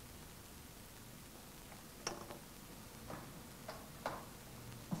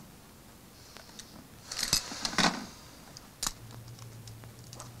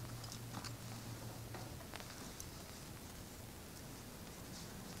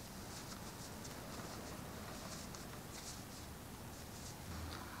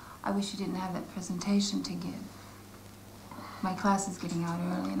 I wish you didn't have that presentation to give. My class is getting out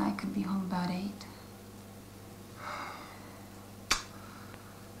early and I could be home about 8.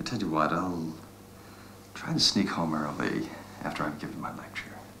 I tell you what, I'll try to sneak home early after I've given my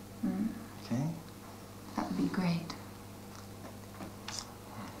lecture. Okay? That would be great.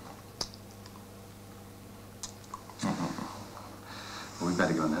 Well, we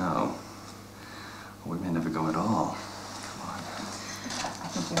better go now. Or we may never go at all.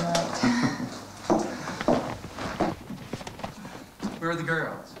 I think you're right. Where are the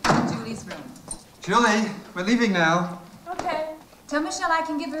girls? Julie's room. Julie, we're leaving now. Okay. Tell Michelle I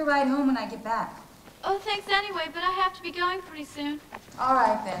can give her a ride home when I get back. Oh, thanks anyway, but I have to be going pretty soon. All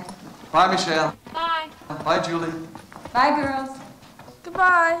right, then. Bye, Michelle. Bye. Bye, Julie. Bye, girls.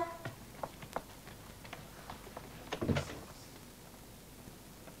 Goodbye.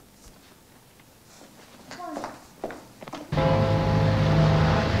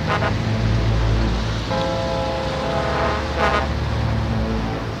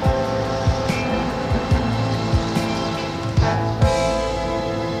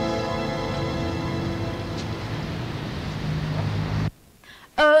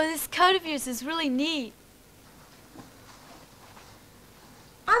 Oh, this coat of yours is really neat.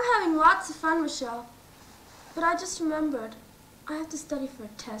 I'm having lots of fun, Michelle. But I just remembered, I have to study for a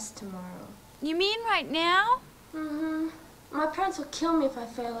test tomorrow. You mean right now? Mm-hmm. My parents will kill me if I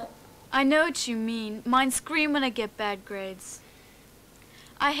fail it. I know what you mean. Mine scream when I get bad grades.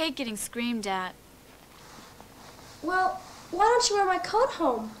 I hate getting screamed at. Well, why don't you wear my coat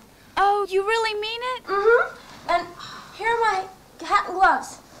home? Oh, you really mean it? Mm-hmm. And here are my hat and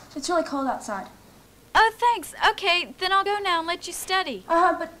gloves. It's really cold outside. Oh, thanks. Okay, then I'll go now and let you study.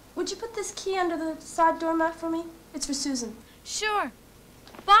 But would you put this key under the side doormat for me? It's for Susan. Sure.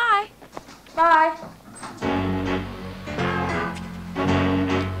 Bye. Bye.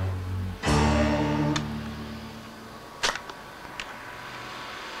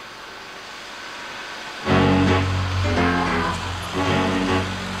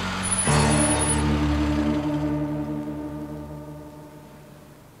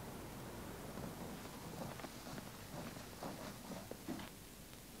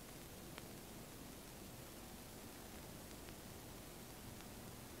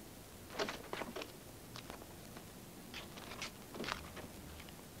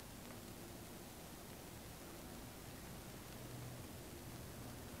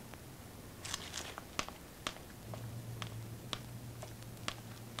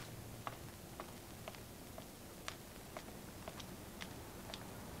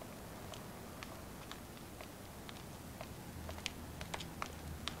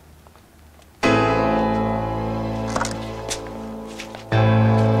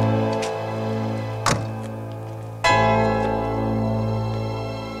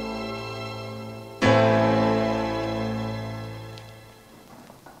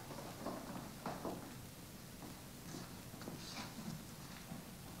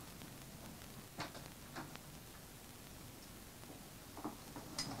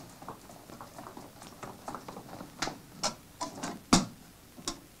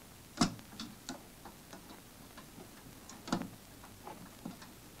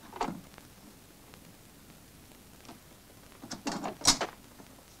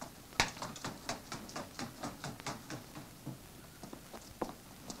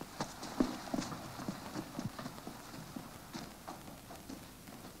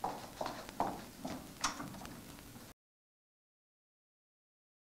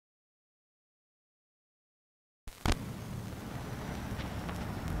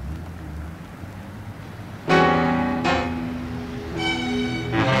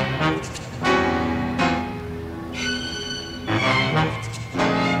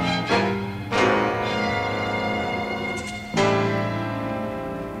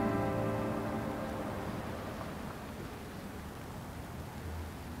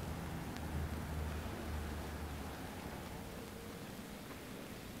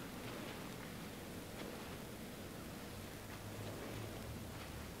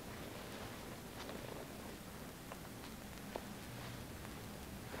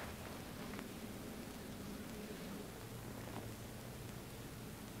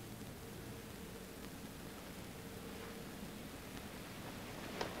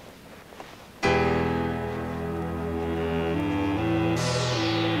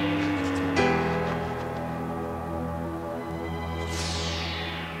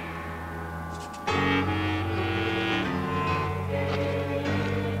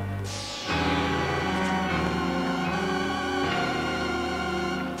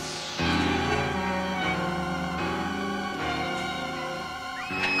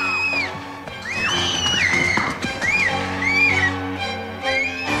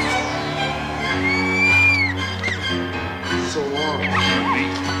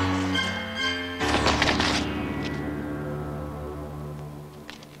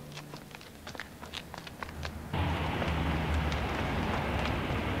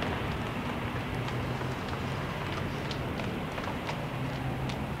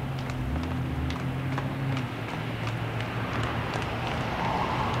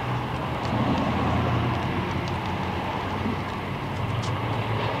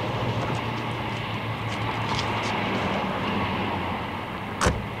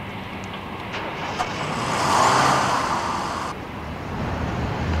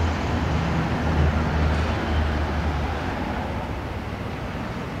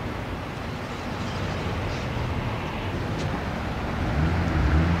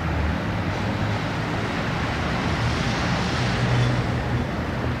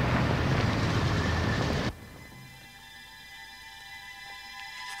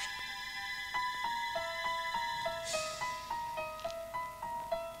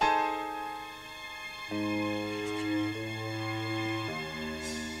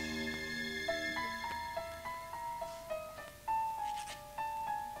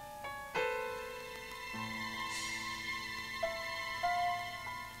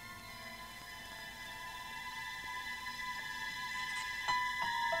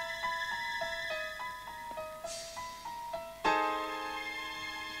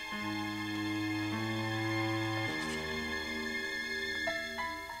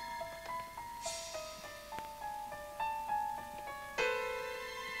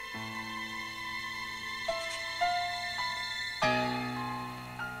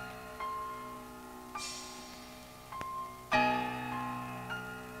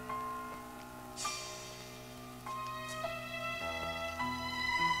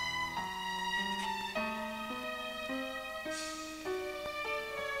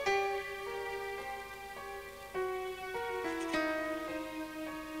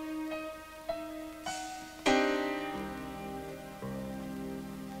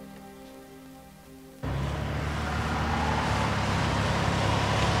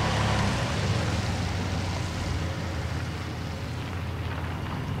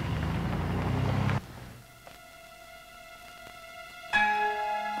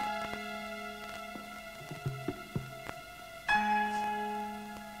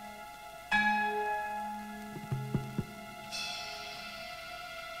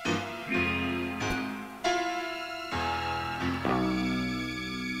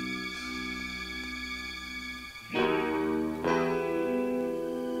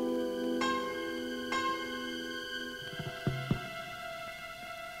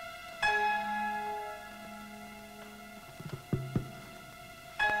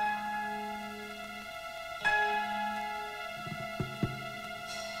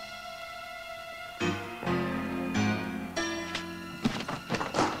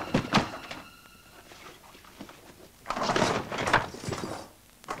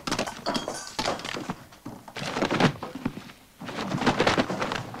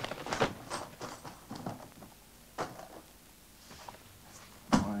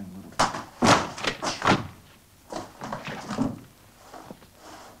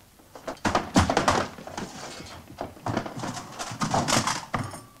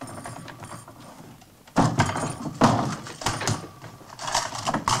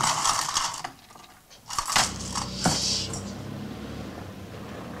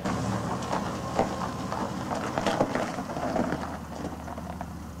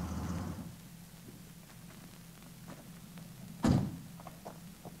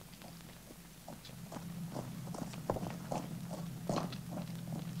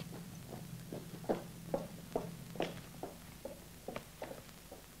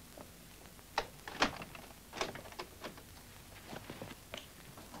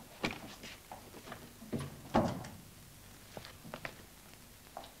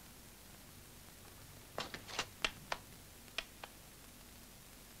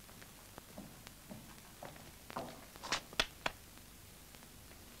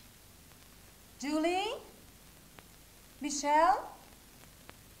 Julie? Michelle?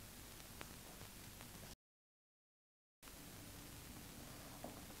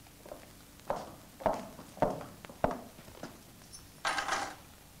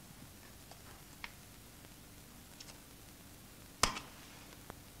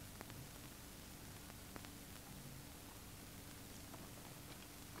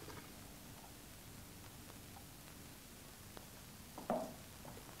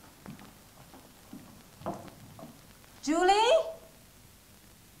 Julie?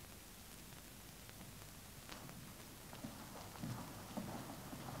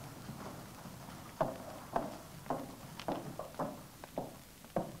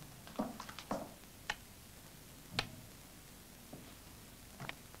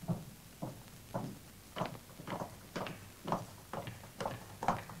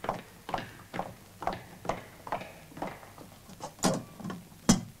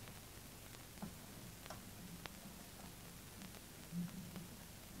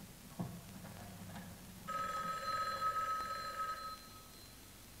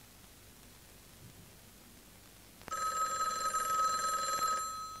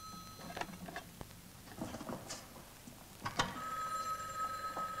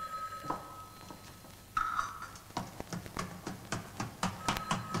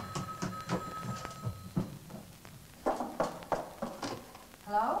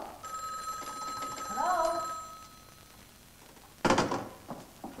 Hello? Hello?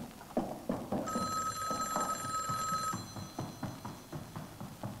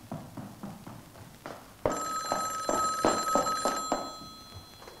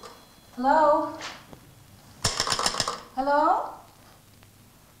 Hello? Hello?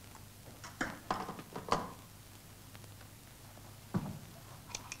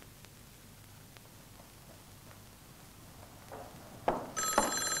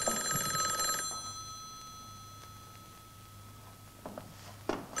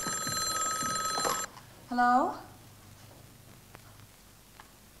 Hello?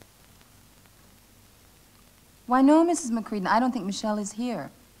 Why, no, Mrs. McCreeden. I don't think Michelle is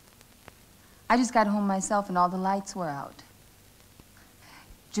here. I just got home myself and all the lights were out.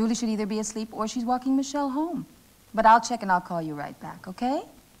 Julie should either be asleep or she's walking Michelle home. But I'll check and I'll call you right back, okay?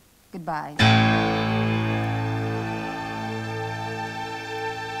 Goodbye.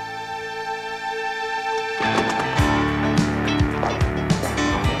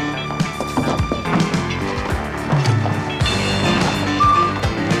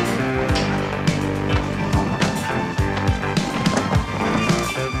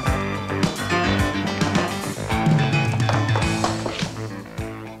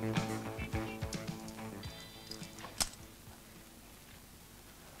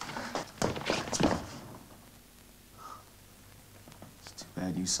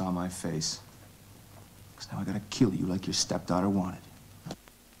 Glad you saw my face. Because now I gotta kill you like your stepdaughter wanted.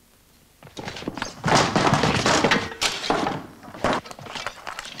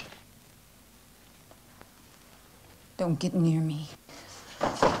 Don't get near me.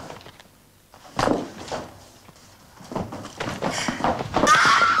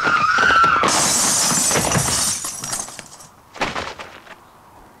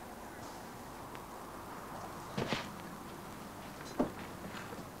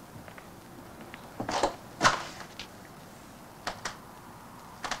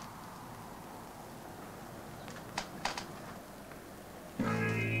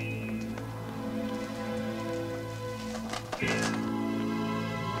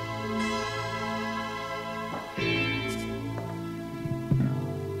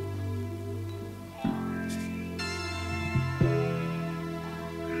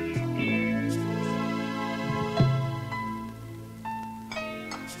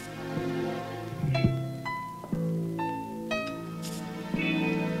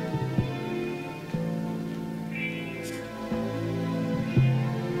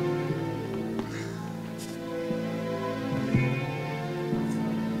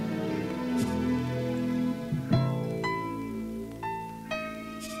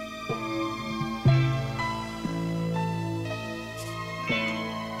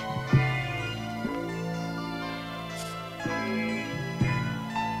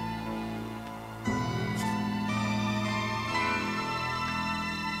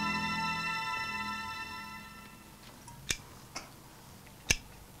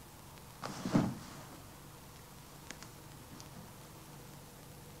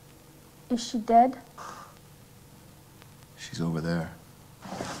 Is she dead? She's over there.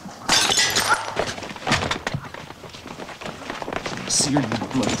 See her, you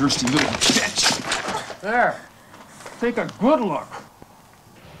bloodthirsty little bitch! There. Take a good look.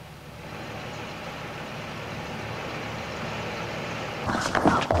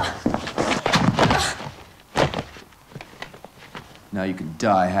 now you can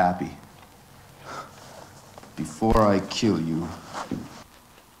die happy. Before I kill you.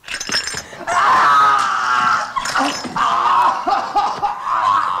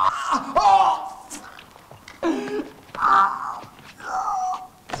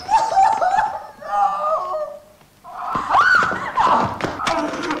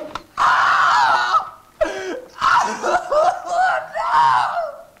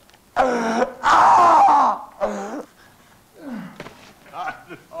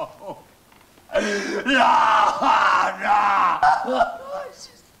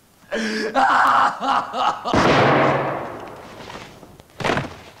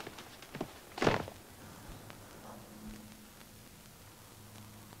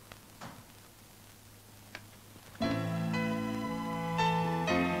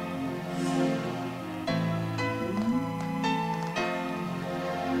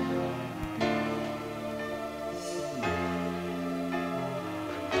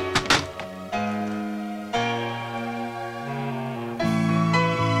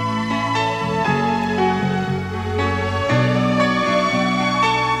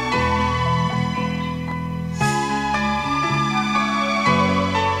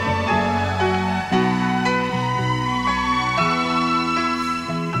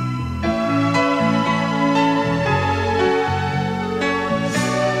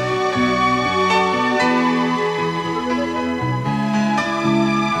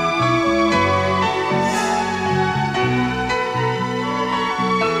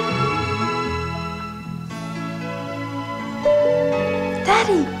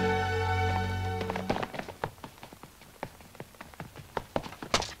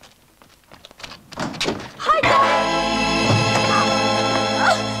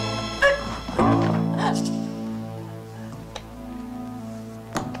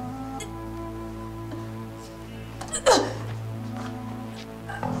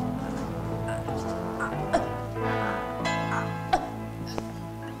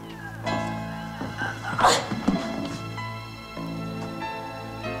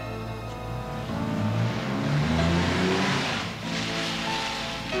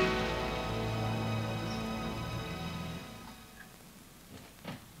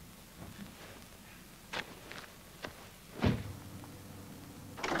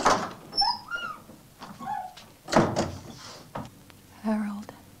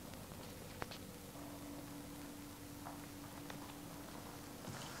 Harold.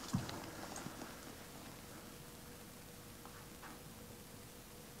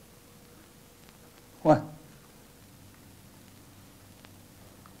 What?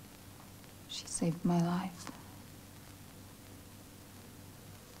 She saved my life.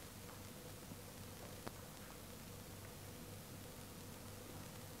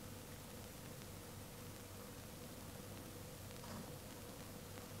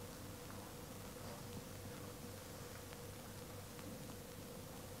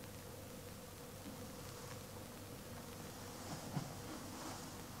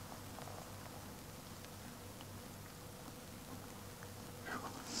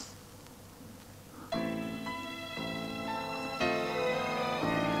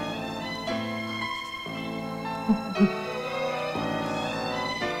 Mm-hmm.